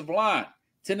offensive line.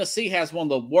 Tennessee has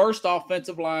one of the worst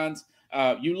offensive lines.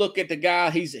 You look at the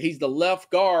guy, he's the left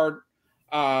guard.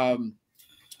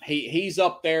 He's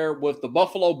up there with the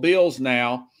Buffalo Bills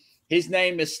now. His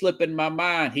name is slipping my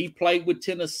mind. He played with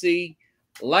Tennessee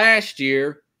last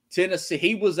year. Tennessee,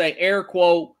 he was a air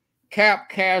quote cap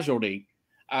casualty.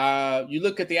 You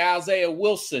look at the Isaiah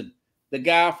Wilson, the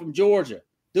guy from Georgia.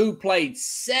 Dude played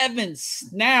 7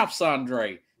 snaps,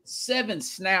 Andre. 7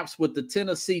 snaps with the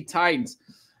Tennessee Titans.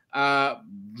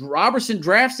 Robertson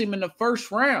drafts him in the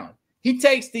first round. He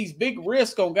takes these big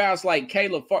risks on guys like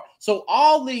Caleb Farr. So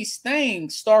all these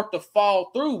things start to fall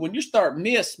through when you start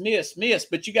miss,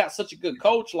 but you got such a good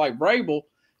coach like Vrabel,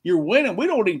 you're winning. We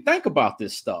don't even think about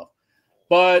this stuff.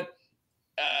 But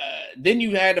then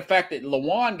you had the fact that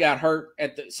Lawan got hurt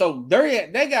so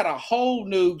they got a whole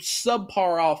new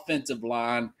subpar offensive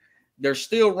line. They're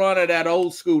still running that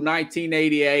old school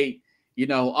 1988,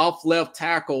 off left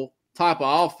tackle type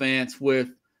of offense with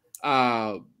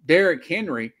Derrick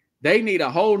Henry. They need a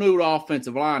whole new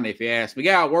offensive line, if you ask me. The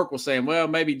guy at work was saying, well,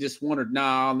 maybe just one or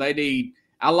no.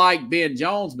 I like Ben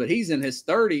Jones, but he's in his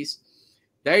 30s.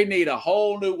 They need a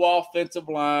whole new offensive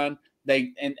line.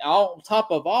 On top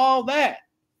of all that,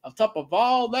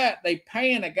 they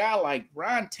paying a guy like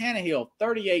Ryan Tannehill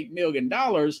 $38 million.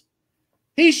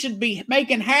 He should be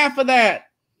making half of that.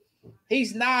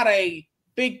 He's not a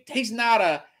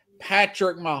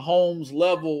Patrick Mahomes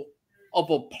level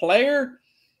of a player.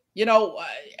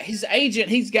 His agent,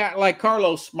 he's got like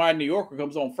Carlos, my New Yorker,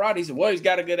 comes on Friday. He said, well, he's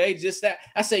got a good age, this, that.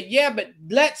 I said, yeah, but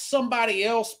let somebody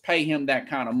else pay him that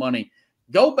kind of money.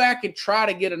 Go back and try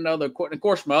to get another. Of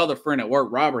course, my other friend at work,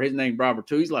 Robert, his name's Robert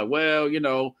too. He's like, well,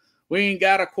 we ain't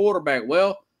got a quarterback.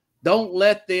 Well, don't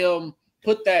let them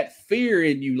put that fear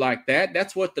in you like that.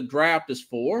 That's what the draft is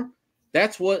for.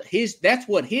 That's what his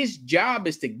job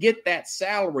is, to get that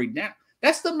salary down.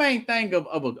 That's the main thing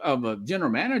of a general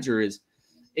manager is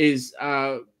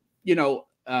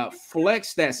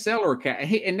flex that salary cap,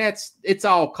 and it's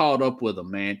all caught up with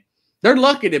them, man. They're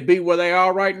lucky to be where they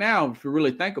are right now, if you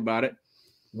really think about it.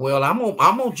 Well, I'm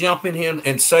gonna jump in here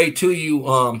and say to you,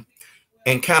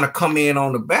 and kind of come in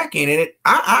on the back end. And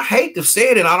I hate to say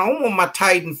it, and I don't want my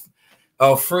Titan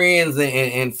friends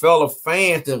and fellow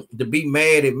fans to be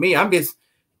mad at me. I'm just,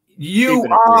 you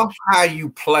are how you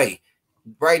play.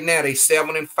 Right now they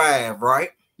 7-5,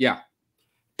 right? Yeah.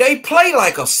 They play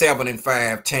like a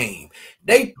 7-5 team.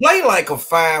 They play like a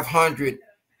 500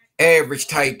 average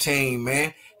type team,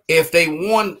 man. If they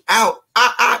won out,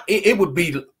 it would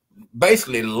be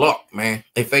basically luck, man.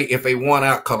 If they won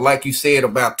out, because like you said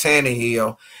about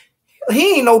Tannehill,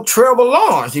 he ain't no Trevor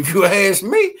Lawrence. If you ask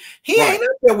me, he ain't up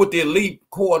there with the elite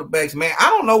quarterbacks, man. I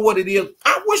don't know what it is.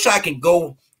 I wish I could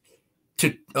go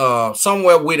to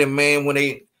somewhere with him, man, when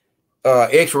they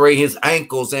x-ray his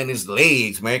ankles and his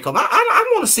legs, man. Because I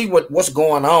want to see what's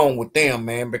going on with them,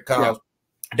 man, because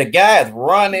the guy's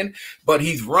running, but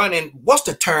he's running, what's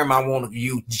the term I want to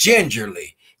use?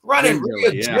 Gingerly. Running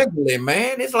real gingerly,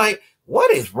 man. It's like,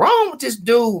 what is wrong with this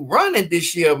dude running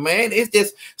this year, man? It's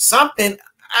just something.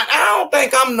 I don't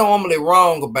think I'm normally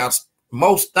wrong about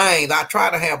most things. I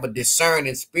try to have a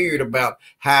discerning spirit about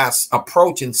how I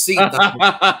approach and see things.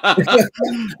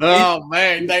 Oh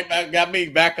man, they got me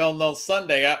back on those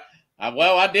Sunday.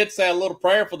 I did say a little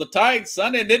prayer for the Titans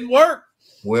Sunday. It didn't work.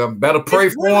 Well, better pray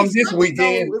for them this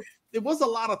weekend. It was a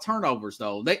lot of turnovers,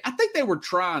 though. I think they were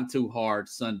trying too hard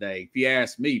Sunday, if you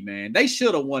ask me, man. They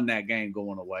should have won that game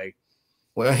going away.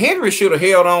 Well, Henry should have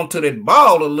held on to that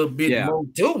ball a little bit more,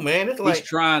 too, man. It's like he's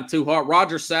trying too hard.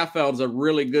 Roger Saffold is a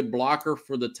really good blocker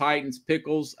for the Titans.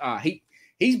 Pickles.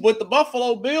 He's with the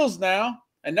Buffalo Bills now,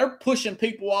 and they're pushing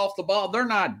people off the ball. They're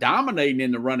not dominating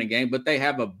in the running game, but they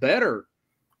have a better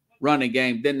running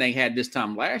game than they had this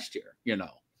time last year, you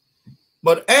know.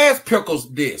 But ask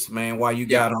Pickles this, man, while you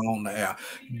got on the air.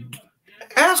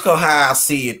 Ask her how I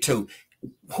see it, too.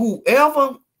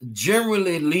 Whoever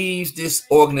generally leaves this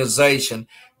organization,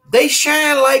 they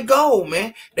shine like gold,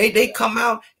 man. They come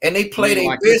out and they play their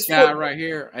best. This guy right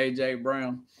here, AJ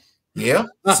Brown. Yeah,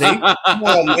 see, come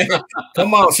on, man,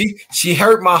 come on. She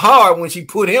hurt my heart when she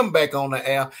put him back on the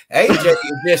air. AJ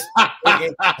is just,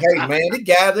 hey man, the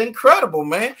guy's incredible,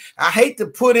 man. I hate to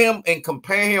put him and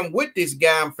compare him with this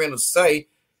guy I'm finna say,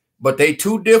 but they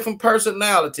two different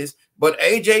personalities. But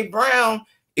AJ Brown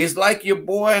is like your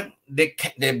boy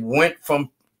that went from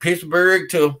Pittsburgh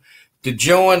to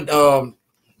join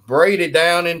Brady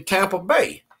down in Tampa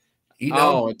Bay. You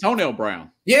know, Antonio Brown.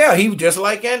 Yeah, he was just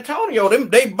like Antonio.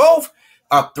 They both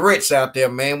are threats out there,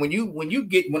 man. When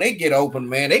they get open,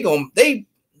 man, they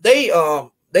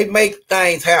make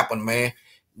things happen, man.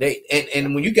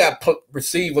 And when you got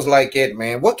receivers like that,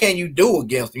 man, what can you do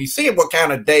against them? You see what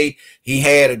kind of day he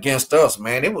had against us,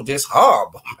 man. It was just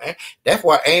horrible, man. That's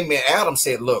why Amy Adams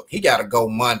said, look, he got to go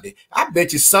Monday. I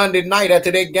bet you Sunday night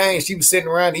after that game, she was sitting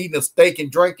around eating a steak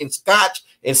and drinking scotch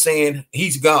and saying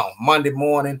he's gone Monday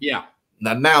morning. Yeah.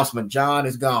 The announcement, John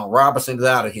is gone. Robinson's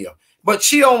out of here. But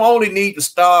she don't only need to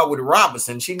start with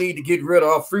Robinson. She need to get rid of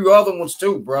a few other ones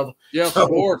too, brother. Yeah,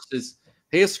 Sports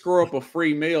he'll screw up a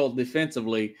free meal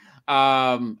defensively.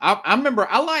 I remember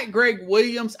I like Greg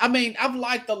Williams. I mean, I've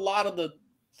liked a lot of the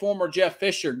former Jeff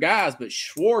Fisher guys, but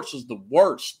Schwartz is the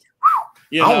worst.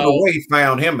 I don't know where he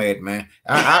found him at, man.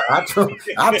 I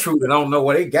truly don't know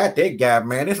where they got that guy,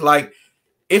 man. It's like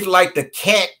the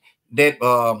cat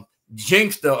that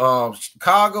jinxed the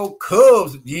Chicago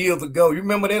Cubs years ago. You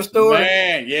remember that story?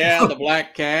 Man, yeah, the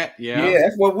black cat. Yeah. Yeah,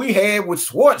 that's what we had with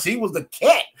Schwartz. He was the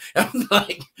cat. I'm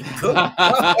like,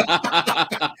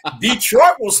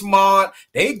 Detroit was smart.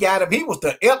 They got him. He was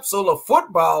the Epsil of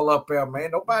football up there,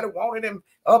 man. Nobody wanted him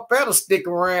up there to stick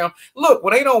around. Look,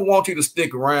 when they don't want you to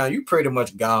stick around, you pretty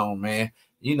much gone, man.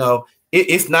 You know,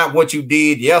 it's not what you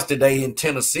did yesterday in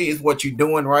Tennessee. It's what you're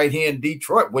doing right here in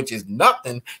Detroit, which is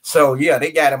nothing. So, yeah,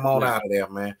 they got him on out of there,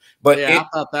 man. But I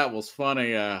thought that was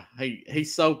funny.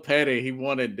 He's so petty. He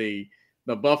wanted the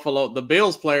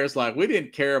Bills players, like, we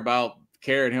didn't care about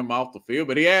carrying him off the field,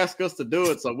 but he asked us to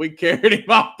do it, so we carried him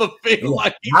off the field.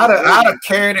 Like I'd have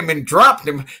carried him and dropped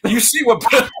him. You see what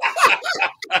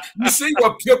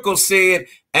Pickles said?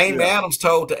 Amy Adams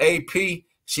told the AP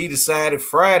she decided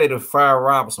Friday to fire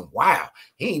Robinson. Wow,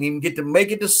 he didn't even get to make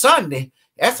it to Sunday.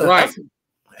 That's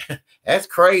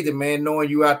crazy, man. Knowing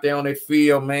you out there on that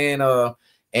field, man,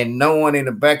 and knowing in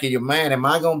the back of your mind, am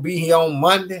I gonna be here on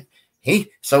Monday?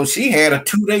 So she had a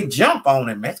 2-day jump on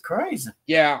him. That's crazy.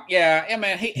 Yeah,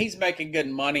 man. He's making good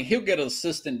money. He'll get an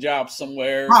assistant job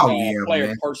somewhere. Player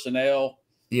man. Personnel.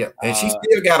 Yeah, and she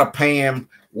still got to pay him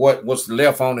what's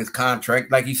left on his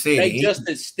contract. Like you said, they just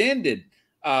extended.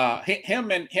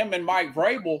 Him and Mike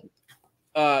Vrabel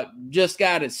just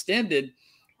got extended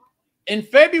in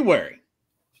February.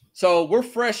 So we're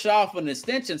fresh off an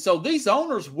extension. So these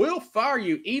owners will fire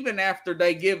you even after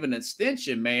they give an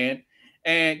extension, man.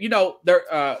 And, you know, there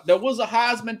was a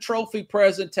Heisman Trophy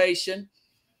presentation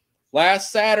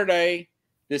last Saturday.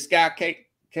 This guy,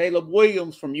 Caleb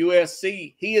Williams from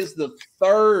USC, he is the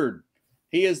third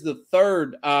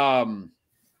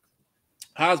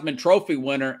Heisman Trophy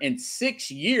winner in 6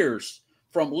 years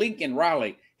from Lincoln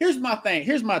Riley. Here's my thing.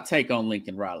 Here's my take on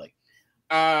Lincoln Riley.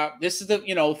 This is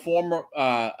the former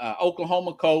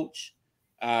Oklahoma coach.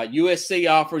 USC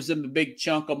offers him a big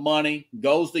chunk of money.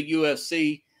 Goes to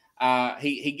UFC.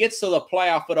 He gets to the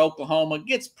playoff at Oklahoma.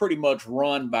 Gets pretty much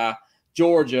run by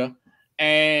Georgia,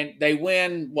 and they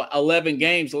win 11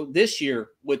 games this year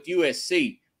with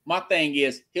USC. My thing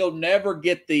is he'll never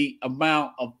get the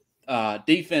amount of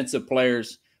defensive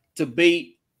players to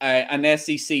beat an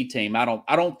SEC team. I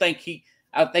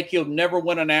think he'll never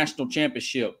win a national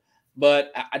championship,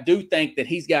 but I do think that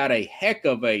he's got a heck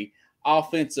of a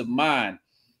offensive mind.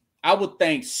 I would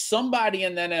think somebody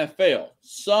in the NFL,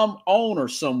 some owner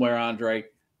somewhere, Andre,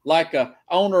 like a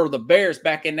owner of the Bears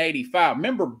back in '85.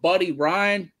 Remember Buddy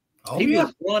Ryan? Oh, He yeah.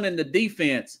 was running the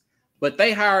defense, but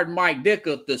they hired Mike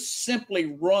Ditka to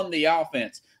simply run the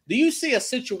offense. Do you see a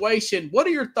situation? What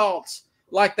are your thoughts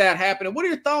like that happening? What are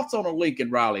your thoughts on a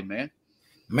Lincoln Riley, man?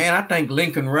 Man, I think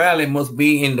Lincoln Riley must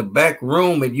be in the back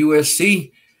room at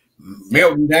USC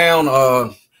melting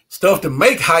down stuff to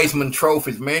make Heisman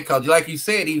trophies, man. Because like you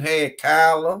said, he had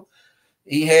Kyler,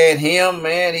 he had him,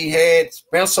 man. He had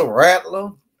Spencer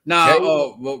Rattler.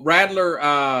 No, Rattler,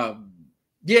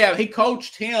 yeah, he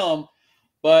coached him,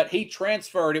 but he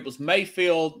transferred. It was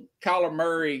Mayfield, Kyler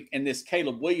Murray, and this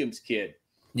Caleb Williams kid.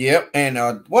 Yep. And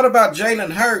what about Jalen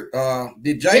Hurt?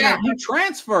 Did Jalen? Yeah, he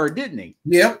transferred, didn't he?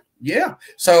 Yep. Yeah.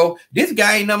 So this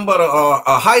guy ain't nothing but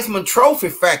a Heisman Trophy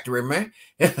factory, man.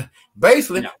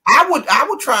 Basically, no. I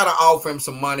would try to offer him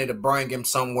some money to bring him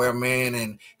somewhere, man,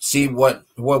 and see what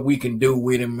we can do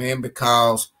with him, man.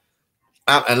 Because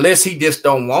unless he just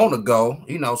don't want to go,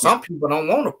 you know, some people don't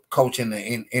want to coach in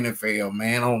the NFL,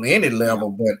 man, on any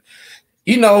level. But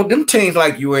you know, them teams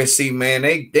like USC, man,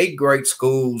 they great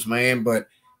schools, man. But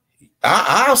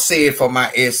I'll say it for my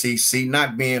SEC,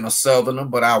 not being a Southerner,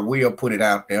 but I will put it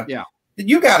out there. Yeah,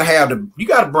 you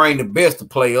gotta bring the best to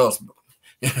play us.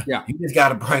 Yeah, you just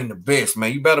gotta bring the best,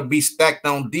 man. You better be stacked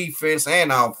on defense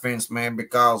and offense, man,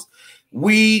 because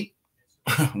we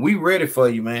ready for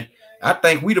you, man. I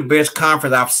think we the best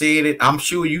conference. I've said it. I'm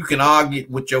sure you can argue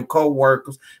with your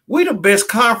co-workers. We the best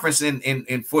conference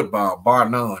in football, bar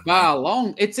none. By a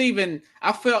long, it's even.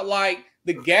 I felt like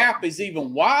the gap is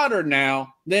even wider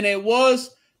now than it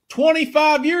was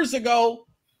 25 years ago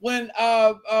when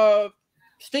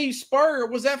Steve Spurrier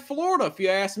was at Florida, if you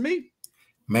ask me.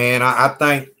 Man, I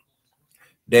think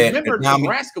that remember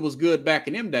Nebraska was good back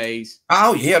in them days.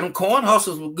 Oh yeah, them corn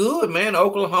hustles were good, man.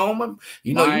 Oklahoma,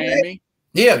 you know, Miami.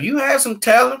 You had some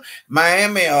talent.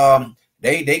 Miami,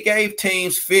 they gave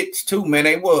teams fits too, man.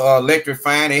 They were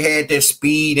electrifying. They had their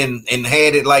speed and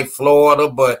had it like Florida,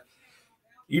 but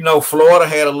you know, Florida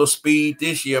had a little speed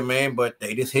this year, man. But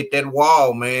they just hit that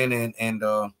wall, man. And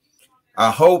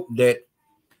I hope that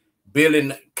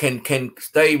Billy can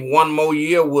stay one more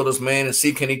year with us, man, and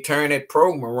see can he turn that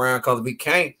program around. Because if he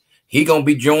can't, he gonna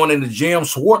be joining the Jim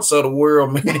Schwartz of the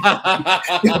world, man.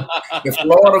 The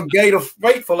Florida Gator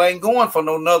faithful ain't going for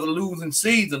no another losing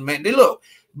season, man. They look,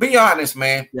 be honest,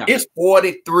 man. Yeah. It's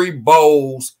 43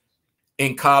 bowls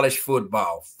in college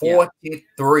football.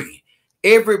 43. Yeah.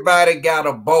 Everybody got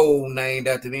a bowl named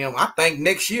after them. I think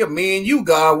next year, me and you,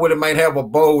 God, might have a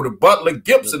bowl, the Butler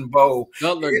Gibson Bowl.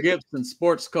 Butler Gibson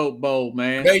Sports Coat Bowl,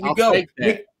 man. There you go.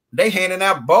 They handing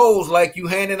out bowls like you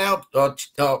handing out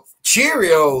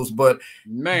Cheerios, but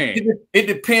man, it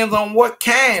depends on what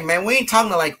kind, man. We ain't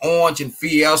talking like Orange and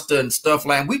Fiesta and stuff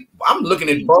like that. I'm looking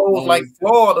at bowls like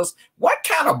Florida's. What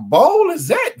kind of bowl is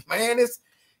that, man?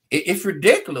 It's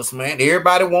ridiculous, man.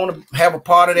 Everybody want to have a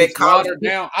part of that college.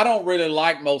 Now, I don't really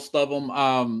like most of them.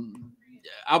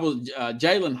 I was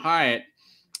Jalen Hyatt.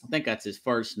 I think that's his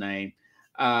first name.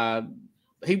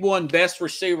 He won Best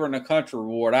Receiver in the Country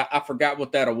award. I forgot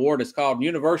what that award is called.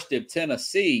 University of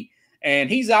Tennessee, and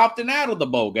he's opting out of the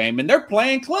bowl game, and they're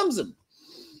playing Clemson.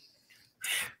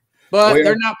 But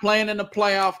they're not playing in the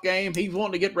playoff game. He's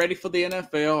wanting to get ready for the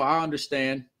NFL. I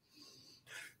understand.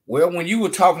 Well, when you were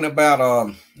talking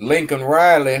about Lincoln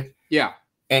Riley,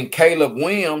 and Caleb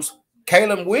Williams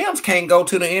can't go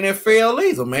to the NFL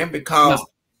either, man, because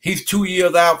he's 2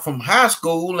 years out from high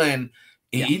school, and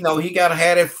you know he got to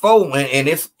have that foe,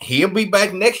 and he'll be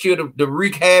back next year to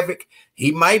wreak havoc.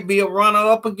 He might be a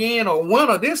runner-up again or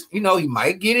winner. This, you know, he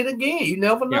might get it again. You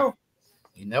never know.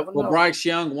 You never know. Well, Bryce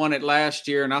Young won it last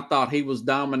year, and I thought he was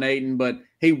dominating, but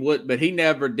he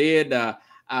never did.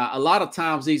 A lot of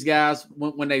times these guys,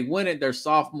 when they win it their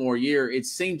sophomore year, it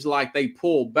seems like they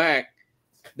pull back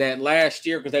that last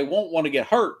year because they won't want to get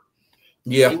hurt.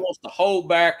 Yeah. He wants to hold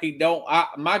back. He don't.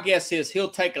 My guess is he'll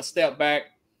take a step back.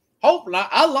 Hopefully,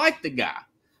 I like the guy.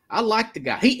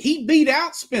 He beat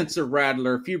out Spencer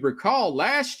Rattler, if you recall,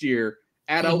 last year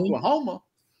at Oklahoma.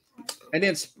 And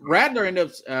then Rattler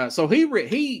ended up so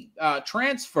he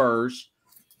transfers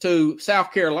to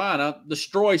South Carolina,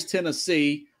 destroys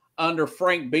Tennessee under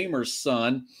Frank Beamer's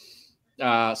son,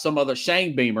 some other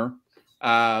Shane Beamer.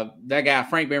 That guy,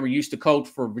 Frank Beamer, used to coach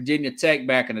for Virginia Tech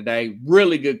back in the day.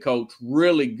 Really good coach,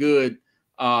 really good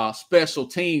special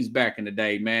teams back in the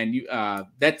day, man.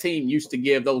 That team used to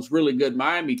give those really good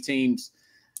Miami teams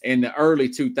in the early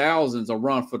 2000s a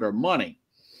run for their money.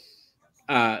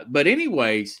 But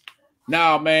anyways,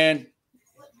 now, man,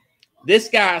 this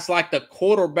guy's like the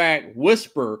quarterback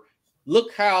whisperer.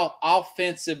 Look how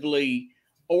offensively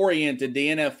oriented the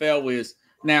NFL is.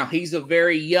 Now, he's a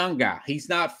very young guy. He's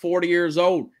not 40 years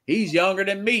old. He's younger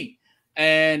than me.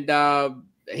 And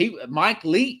Mike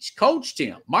Leach coached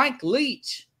him. Mike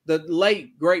Leach, the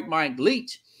late, great Mike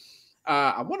Leach,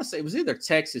 I want to say it was either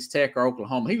Texas Tech or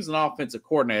Oklahoma. He was an offensive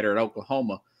coordinator at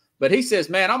Oklahoma. But he says,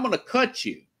 man, I'm going to cut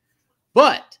you.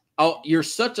 But you're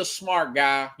such a smart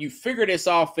guy. You figure this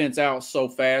offense out so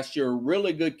fast. You're a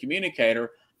really good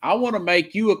communicator. I want to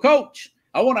make you a coach.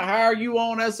 I want to hire you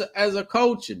on as a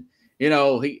coach. And, you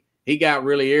know, he got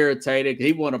really irritated.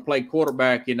 He wanted to play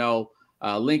quarterback, you know,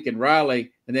 Lincoln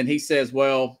Riley. And then he says,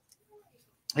 well,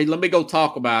 hey, let me go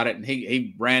talk about it. And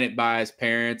he ran it by his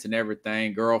parents and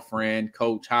everything, girlfriend,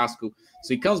 coach, high school.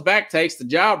 So he comes back, takes the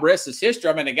job, rest is history.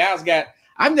 I mean, the guy's got –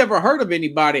 I've never heard of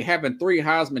anybody having 3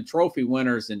 Heisman Trophy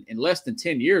winners in less than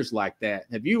 10 years like that.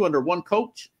 Have you under one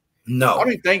coach? No. I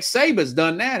don't think Saban's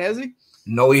done that, has he?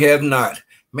 No, he has not.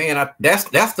 Man, that's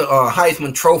the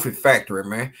Heisman Trophy factory,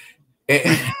 man.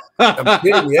 That's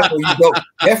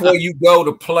where you go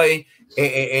to play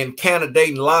and candidate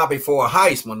and lobby for a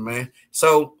Heisman, man.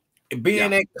 So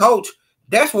being that coach,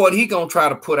 that's what he gonna try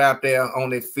to put out there on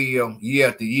that field year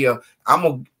after year.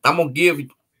 I'm gonna give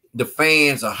the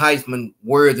fans a Heisman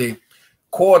worthy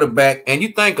quarterback. And you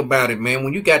think about it, man,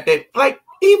 when you got that, like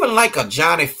even like a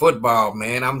Johnny Football,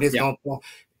 man, I'm just gonna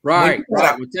right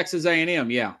with Texas A&M,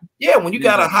 yeah, when you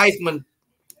got a Heisman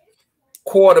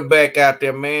quarterback out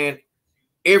there, man,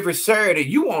 every Saturday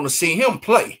you want to see him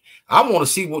play. I want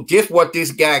to see what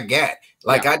this guy got.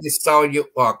 Like I just saw you,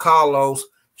 Carlos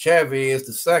Chavez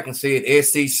II said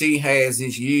SEC has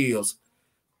his years.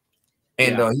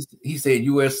 And he said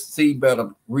USC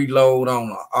better reload on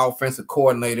an offensive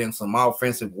coordinator and some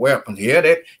offensive weapons. Yeah,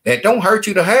 that don't hurt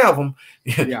you to have them.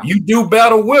 Yeah. You do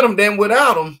better with them than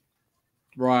without them.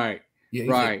 Right,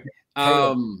 right.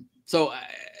 So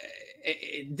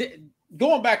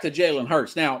going back to Jalen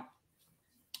Hurts. Now,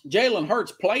 Jalen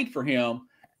Hurts played for him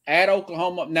at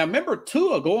Oklahoma. Now, remember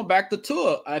Tua, going back to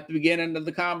Tua at the beginning of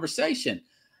the conversation.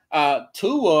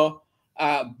 Tua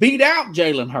beat out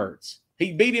Jalen Hurts.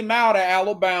 He beat him out at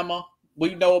Alabama.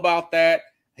 We know about that.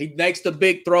 He makes the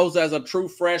big throws as a true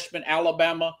freshman.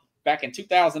 Alabama, back in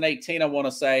 2018, I want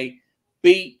to say,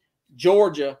 beat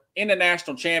Georgia in the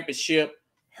national championship.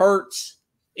 Hurts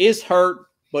is hurt,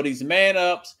 but he's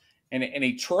man-ups, and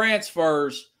he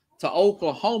transfers to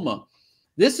Oklahoma.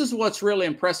 This is what's really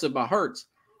impressive about Hurts.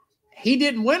 He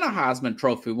didn't win a Heisman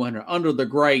Trophy winner under the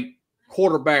great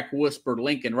quarterback whisperer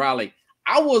Lincoln Riley.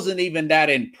 I wasn't even that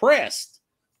impressed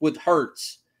with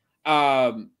Hurts,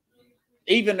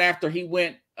 even after he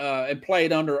went and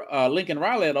played under Lincoln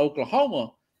Riley at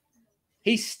Oklahoma.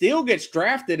 He still gets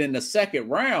drafted in the second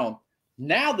round.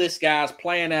 Now this guy's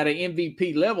playing at an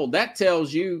MVP level. That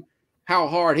tells you how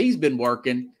hard he's been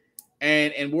working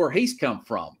and where he's come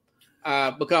from.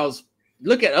 Because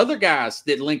look at other guys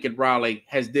that Lincoln Riley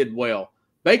has did well.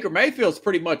 Baker Mayfield's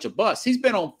pretty much a bust. He's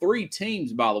been on 3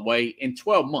 teams, by the way, in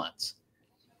 12 months.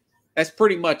 That's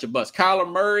pretty much a bust. Kyler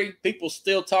Murray, people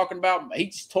still talking about. He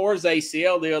just tore his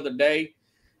ACL the other day.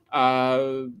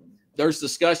 There's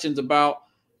discussions about,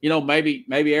 you know, maybe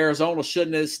Arizona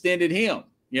shouldn't have extended him.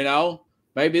 You know,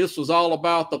 maybe this was all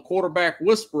about the quarterback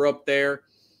whisperer up there,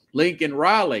 Lincoln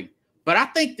Riley. But I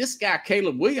think this guy,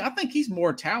 Caleb Williams, I think he's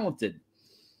more talented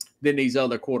than these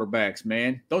other quarterbacks,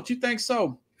 man. Don't you think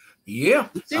so? Yeah.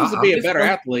 He seems to be a better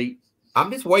athlete.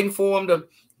 I'm just waiting for him to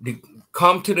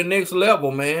come to the next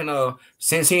level, man.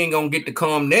 Since he ain't gonna get to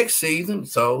come next season,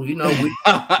 so you know,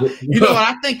 you know what?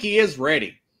 I think he is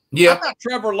ready. Yeah, I thought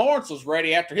Trevor Lawrence was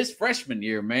ready after his freshman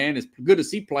year, man. As good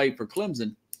as he played for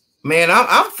Clemson. Man,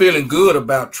 I'm feeling good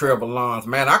about Trevor Lawrence,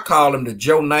 man. I call him the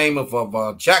Joe Namath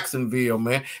of Jacksonville,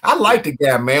 man. I like the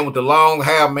guy, man, with the long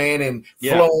hair, man, and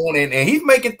flowing, and he's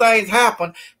making things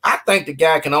happen. I think the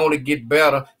guy can only get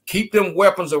better. Keep them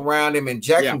weapons around him, and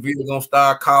Jacksonville gonna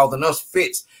start causing us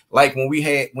fits. Like when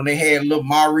they had little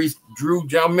Maurice Drew,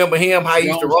 y'all remember him? How he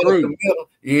used to run up the middle?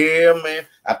 Yeah, man.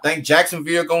 I think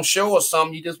Jacksonville gonna show us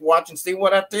something. You just watch and see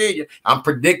what I tell you. I'm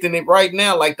predicting it right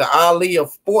now, like the Ali of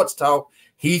sports talk.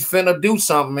 He's finna do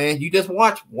something, man. You just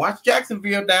watch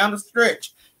Jacksonville down the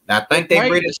stretch. Now, I think they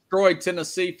really destroyed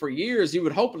Tennessee for years. You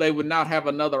would hope they would not have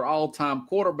another all-time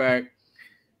quarterback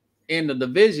in the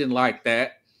division like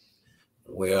that.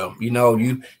 Well, you know,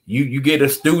 you get a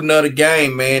student of the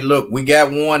game, man. Look, we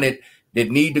got one that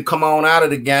need to come on out of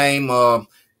the game.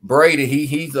 Brady,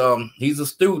 he's a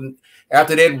student.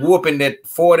 After that whooping that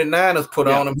 49ers put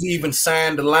on him, he even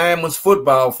signed the lineman's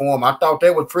football for him. I thought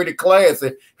that was pretty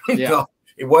classy. Yeah.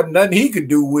 It wasn't nothing he could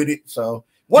do with it. So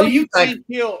what do you think?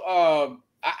 He'll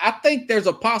I think there's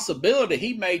a possibility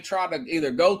he may try to either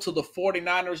go to the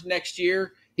 49ers next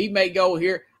year. He may go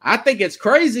here. I think it's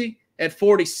crazy at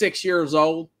 46 years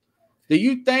old. Do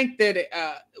you think that?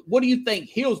 What do you think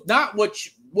he'll not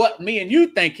what me and you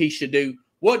think he should do?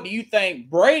 What do you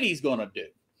think Brady's going to do?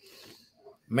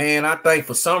 Man, I think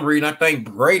for some reason, I think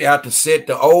Brady ought to set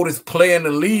the oldest player in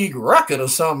the league record or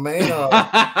something, man.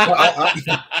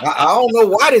 I don't know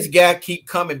why this guy keep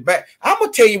coming back. I'm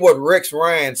going to tell you what Rex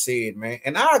Ryan said, man,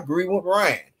 and I agree with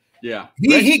Ryan. Yeah,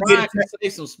 Ryan can say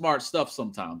some smart stuff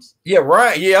sometimes. Yeah,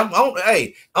 Ryan. Yeah,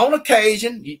 on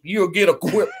occasion, you'll get a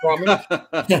quip from him.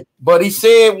 But he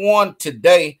said one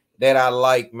today that I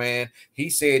like, man.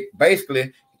 He said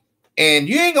basically, and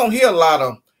you ain't going to hear a lot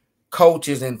of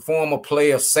coaches and former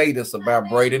players say this about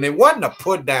Brady, and it wasn't a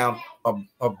put down of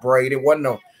Brady. It wasn't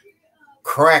a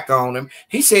crack on him.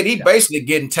 He said he basically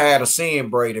getting tired of seeing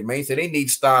Brady, man. He said he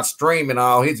needs to start streaming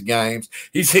all his games.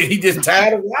 He said he just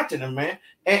tired of watching him, man.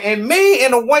 And me,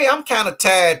 in a way, I'm kind of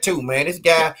tired too, man. This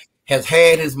guy has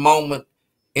had his moment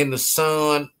in the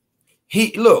sun.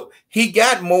 He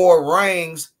got more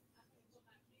rings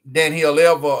than he'll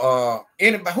ever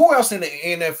anybody. Who else in the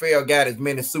NFL got as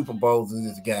many Super Bowls as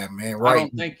this guy, man? Right? I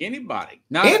don't think anybody.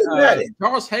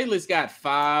 Charles Haley's got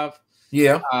 5.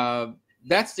 Yeah.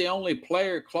 That's the only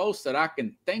player close that I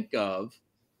can think of,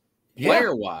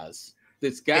 player-wise,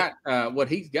 that's got what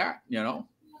he's got, you know.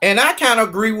 And I kind of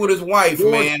agree with his wife,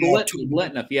 George man.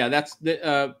 Blentnoff. Yeah, that's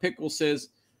the Pickle says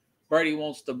Brady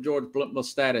wants the George Blentnoff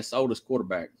status, oldest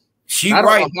quarterback. I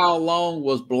don't know how long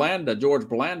was George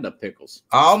Blanda, Pickles?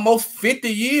 Almost 50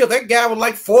 years. That guy was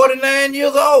like 49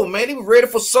 years old, man. He was ready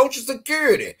for Social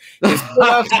Security. He's still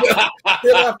out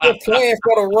there playing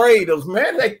for the Raiders,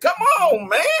 man. Come on,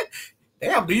 man.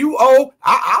 Damn, do you owe?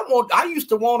 I used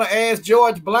to want to ask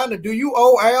George Blanda, do you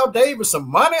owe Al Davis some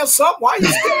money or something? Why you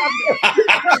still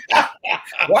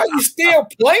why you still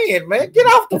playing, man? Get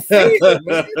off the field,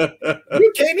 man.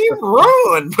 You can't even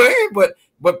run, man.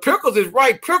 But Pickles is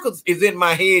right. Pickles is in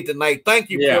my head tonight. Thank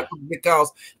you, Pickles,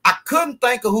 because I couldn't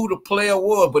think of who the player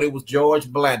was, but it was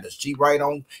George Blanda. She right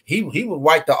on. He was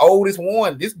like the oldest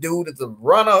one. This dude is a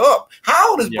runner up.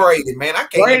 How old is Brady, man? I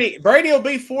can't. Brady will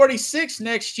be 46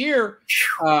 next year.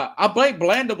 I believe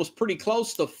Blanda was pretty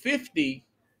close to 50.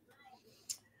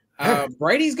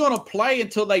 Brady's going to play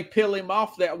until they peel him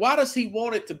off that. Why does he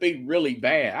want it to be really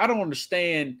bad? I don't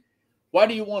understand. Why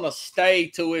do you want to stay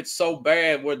to it so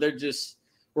bad where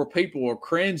people are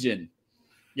cringing,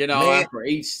 you know, man, after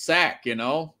each sack, you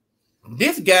know?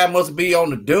 This guy must be on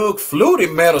the Doug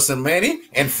Flutie medicine, man.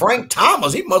 And Frank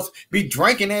Thomas, he must be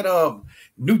drinking that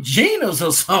Nugenas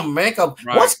or something, man.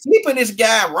 What's keeping this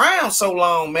guy around so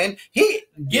long, man?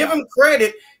 Give him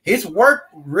credit. His work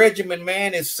regimen,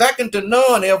 man, is second to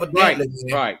none, evidently.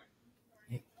 Right.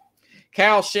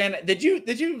 Cal Shannon, did you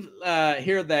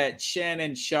hear that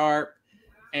Shannon Sharp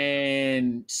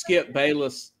and Skip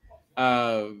Bayless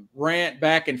rant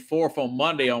back and forth on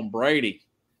Monday on Brady?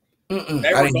 They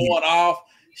were going off.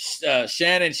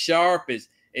 Shannon Sharp is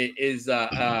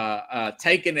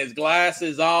taking his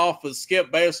glasses off. And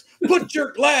Skip Bayless, put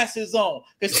your glasses on,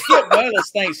 because Skip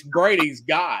Bayless thinks Brady's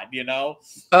God, you know.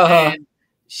 And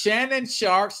Shannon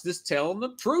Sharp's just telling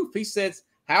the truth. He says,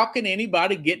 "How can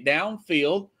anybody get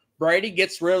downfield? Brady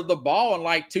gets rid of the ball in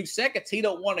like 2 seconds. He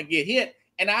don't want to get hit."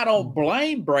 And I don't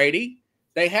blame Brady.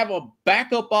 They have a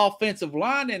backup offensive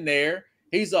line in there.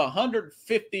 He's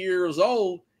 150 years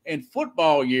old in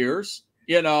football years,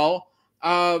 you know.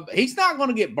 He's not going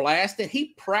to get blasted.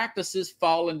 He practices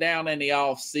falling down in the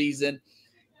off season.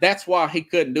 That's why he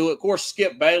couldn't do it. Of course,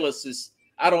 Skip Bayless is,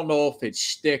 I don't know if it's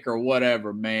shtick or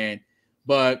whatever, man.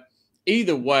 But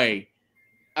either way,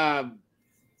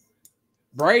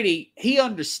 Brady, he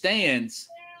understands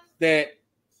that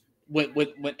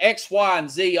when X, Y, and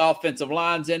Z offensive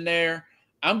lines in there,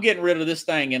 I'm getting rid of this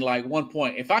thing in like 1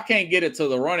 point. If I can't get it to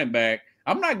the running back,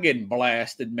 I'm not getting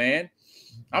blasted, man.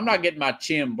 I'm not getting my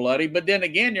chin bloody. But then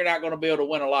again, you're not going to be able to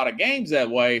win a lot of games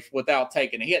that way without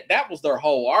taking a hit. That was their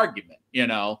whole argument, you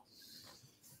know.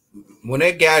 When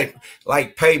that guy,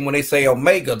 like Peyton, when they say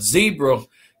Omega, Zebra,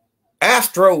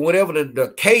 Astro, whatever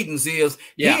the cadence is,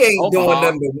 he ain't doing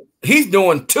nothing. He's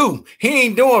doing 2. He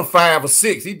ain't doing 5 or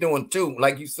 6. He's doing 2.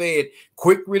 Like you said,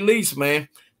 quick release, man.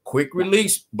 Quick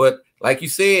release. But like you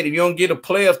said, if you don't get a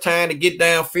player's time to get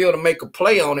downfield and make a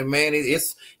play on it, man,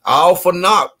 it's all for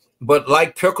naught. But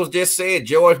like Pickles just said,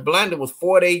 George Blanda was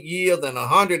 48 years and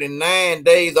 109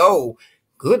 days old.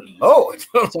 Good Lord.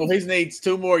 So he needs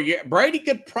 2 more years. Brady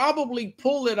could probably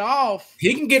pull it off.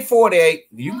 He can get 48.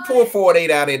 You can pull 48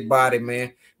 out of his body,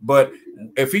 man. But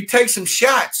if he takes some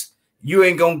shots, you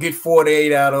ain't going to get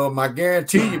 48 out of him. I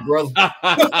guarantee you, brother.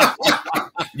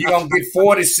 you're gonna get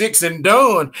 46 and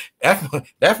done.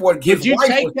 That's what his Would you wife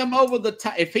take was. him over the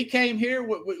top if he came here?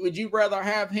 Would you rather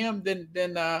have him than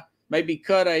maybe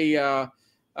cut a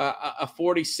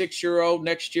 46-year-old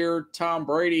next year Tom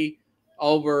Brady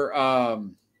over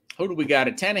who do we got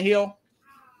at Tannehill?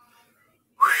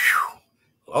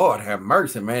 Lord have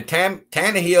mercy, man.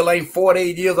 Tannehill ain't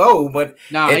 48 years old, but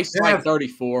No, he's like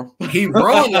 34. he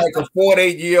run like a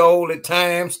 48-year-old at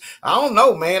times. I don't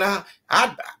know, man.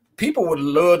 I people would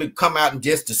love to come out and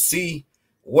just to see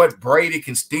what Brady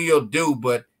can still do,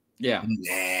 but yeah,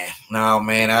 no,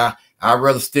 man. I'd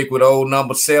rather stick with old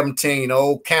number 17,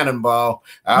 old Cannonball.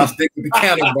 I'll stick with the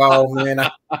Cannonball, man.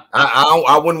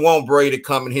 I wouldn't want Brady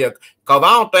coming here because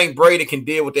I don't think Brady can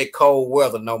deal with that cold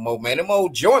weather no more, man. Them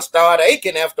old joints start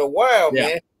aching after a while,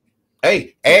 man.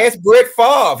 Hey, ask Brett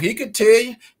Favre. He could tell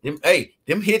you.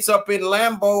 Them hits up in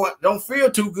Lambeau don't feel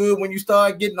too good when you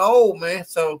start getting old, man.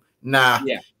 So, nah.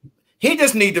 Yeah. He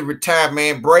just need to retire,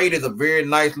 man. Brady's a very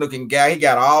nice-looking guy. He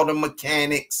got all the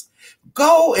mechanics.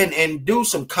 Go and do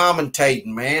some commentating,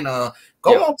 man.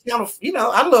 Go on channel. You know,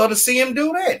 I love to see him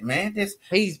do that, man.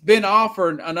 He's been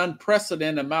offered an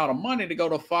unprecedented amount of money to go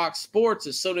to Fox Sports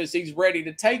as soon as he's ready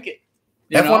to take it.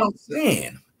 That's what I'm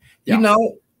saying. Yeah. You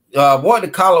know, what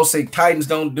did Carlos say? Titans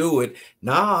don't do it.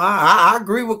 No, I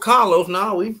agree with Carlos.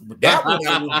 No, I'd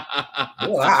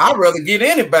rather get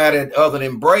anybody other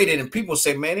than Brady. And people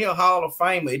say, man, he's a Hall of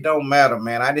Famer. It don't matter,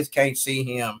 man. I just can't see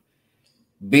him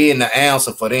being the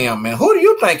answer for them, man. Who do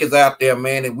you think is out there,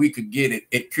 man, that we could get it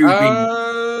at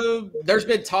QB? There's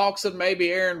been talks of maybe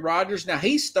Aaron Rodgers. Now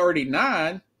he's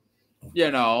 39.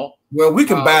 You know, well, we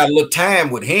can buy a little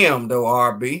time with him, though.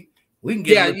 RB, we can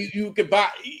get. Yeah, you could buy.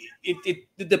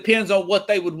 It depends on what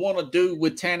they would want to do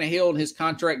with Tannehill and his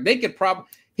contract. They could probably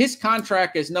his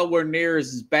contract is nowhere near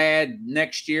as bad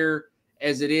next year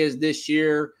as it is this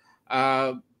year.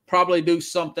 Probably do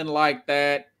something like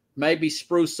that. Maybe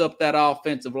spruce up that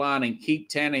offensive line and keep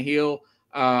Tannehill.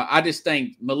 I just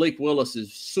think Malik Willis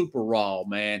is super raw,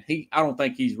 man. I don't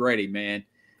think he's ready, man.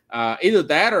 Either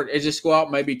that or just go out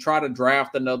and maybe try to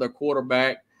draft another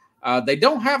quarterback. They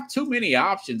don't have too many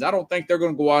options. I don't think they're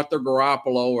going to go out there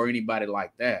Garoppolo or anybody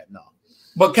like that. No.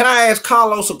 But can I ask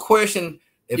Carlos a question?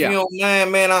 If you don't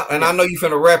mind, man, I know you're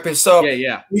going to wrap this up.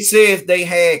 Yeah. He says they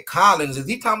had Collins. Is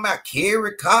he talking about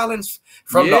Kerry Collins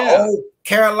from the old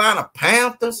Carolina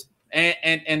Panthers?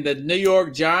 And the New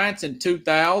York Giants in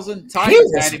 2000.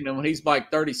 Titans had him when he's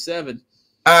like 37.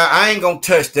 I ain't going to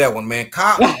touch that one, man.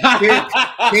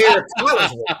 Kerry Collins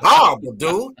was horrible,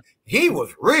 dude. He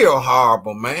was real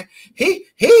horrible, man. He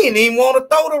didn't even want to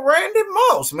throw to Randy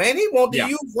Moss, man. He wanted to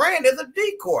use Randy as a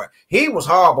decoy. He was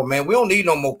horrible, man. We don't need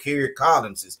no more Kerry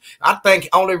Collinses. I think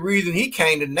the only reason he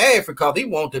came to Nashville because he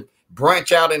wanted to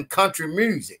branch out in country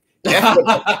music. That's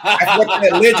what they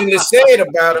allegedly said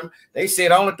about him. They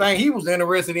said the only thing he was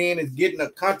interested in is getting a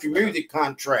country music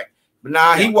contract. But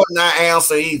nah, he wasn't that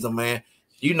answer either, man.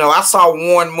 You know, I saw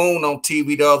Warren Moon on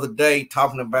TV the other day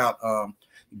talking about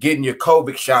getting your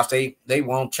COVID shots. They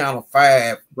were on Channel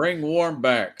 5. Bring Warren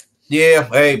back. Yeah,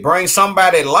 hey, bring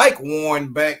somebody like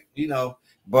Warren back, you know.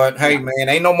 But hey, man,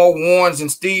 ain't no more Warrens and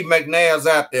Steve McNair's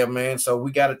out there, man. So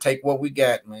we got to take what we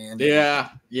got, man. Yeah.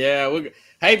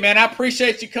 Hey, man, I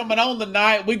appreciate you coming on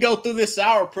tonight. We go through this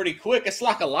hour pretty quick. It's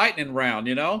like a lightning round,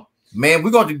 you know. Man,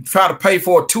 we're going to try to pay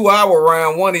for a 2-hour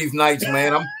round one of these nights,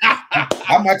 man.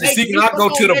 I'm about to see can I go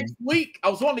to the next week. I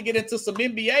was wanting to get into some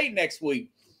NBA next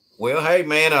week. Well, hey,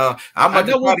 man, I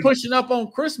know we're pushing up on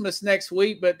Christmas next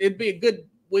week, but it'd be a good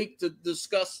week to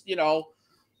discuss, you know,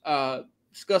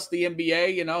 discuss the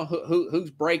NBA, you know,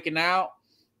 who's breaking out,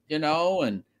 you know,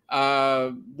 and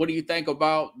what do you think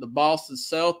about the Boston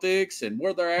Celtics and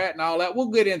where they're at and all that? We'll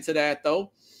get into that,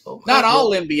 though. Okay. Not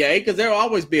all NBA, because there'll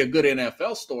always be a good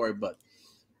NFL story, but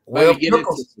maybe get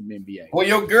into some NBA. Well,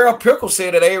 your girl Pickle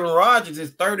said that Aaron Rodgers is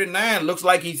 39. Looks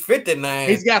like he's 59.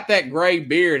 He's got that gray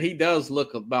beard. He does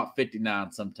look about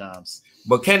 59 sometimes.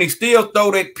 But can he still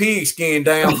throw that pigskin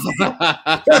down?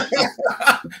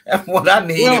 That's what I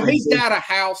need. Well, he's got a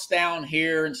house down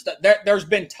here and stuff. There's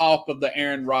been talk of the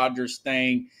Aaron Rodgers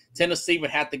thing. Tennessee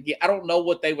would have to get – I don't know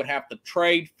what they would have to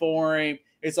trade for him.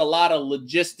 It's a lot of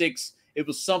logistics. It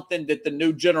was something that the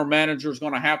new general manager is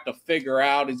going to have to figure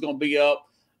out. He's going to be up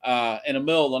in the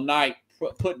middle of the night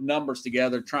putting numbers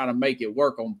together, trying to make it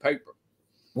work on paper.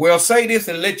 Well, say this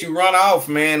and let you run off,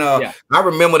 man. I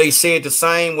remember they said the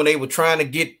same when they were trying to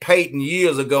get Peyton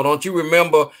years ago. Don't you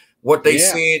remember what they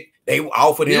said? They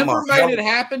offered him Denver made it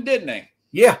happen, didn't they?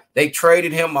 Yeah, they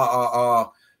traded him.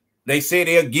 They said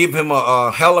they'll give him a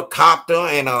helicopter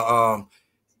and a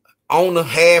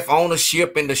half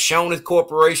ownership in the Shoney's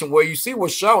Corporation, where you see where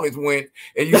Shoney's went,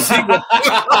 and you see what,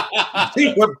 I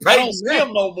don't see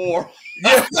him no more.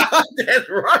 Yeah, that's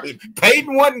right.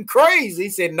 Peyton wasn't crazy. He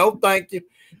said, no, thank you.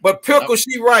 But Pickle,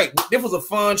 she right. This was a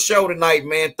fun show tonight,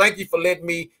 man. Thank you for letting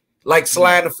me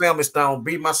slide the family stone.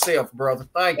 Be myself, brother.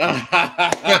 Thank you.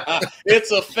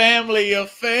 It's a family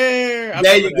affair.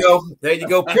 There you go. There you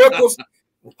go. Pickles.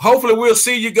 Hopefully we'll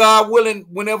see you, God willing,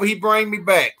 whenever he bring me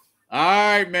back. All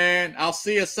right, man. I'll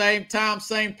see you same time,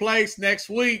 same place next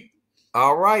week.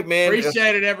 All right, man.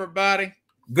 Appreciate it, everybody.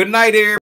 Good night, everybody.